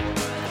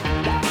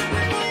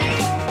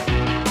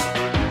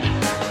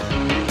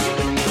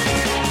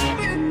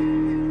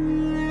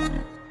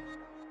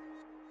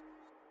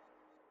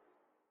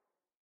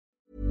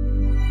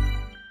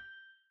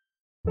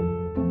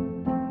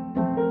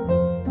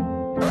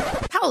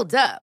 Hold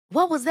up.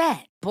 What was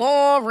that?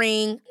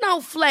 Boring.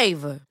 No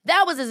flavor.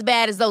 That was as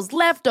bad as those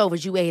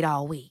leftovers you ate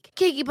all week.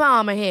 Keke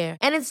Palmer here,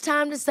 and it's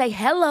time to say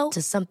hello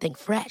to something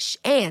fresh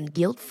and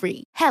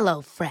guilt-free.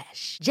 Hello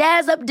Fresh.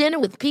 Jazz up dinner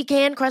with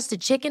pecan-crusted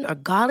chicken or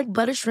garlic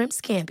butter shrimp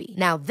scampi.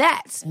 Now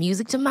that's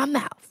music to my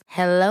mouth.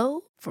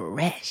 Hello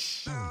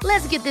Fresh.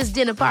 Let's get this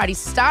dinner party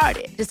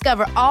started.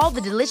 Discover all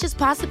the delicious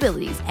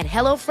possibilities at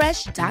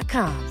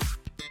HelloFresh.com.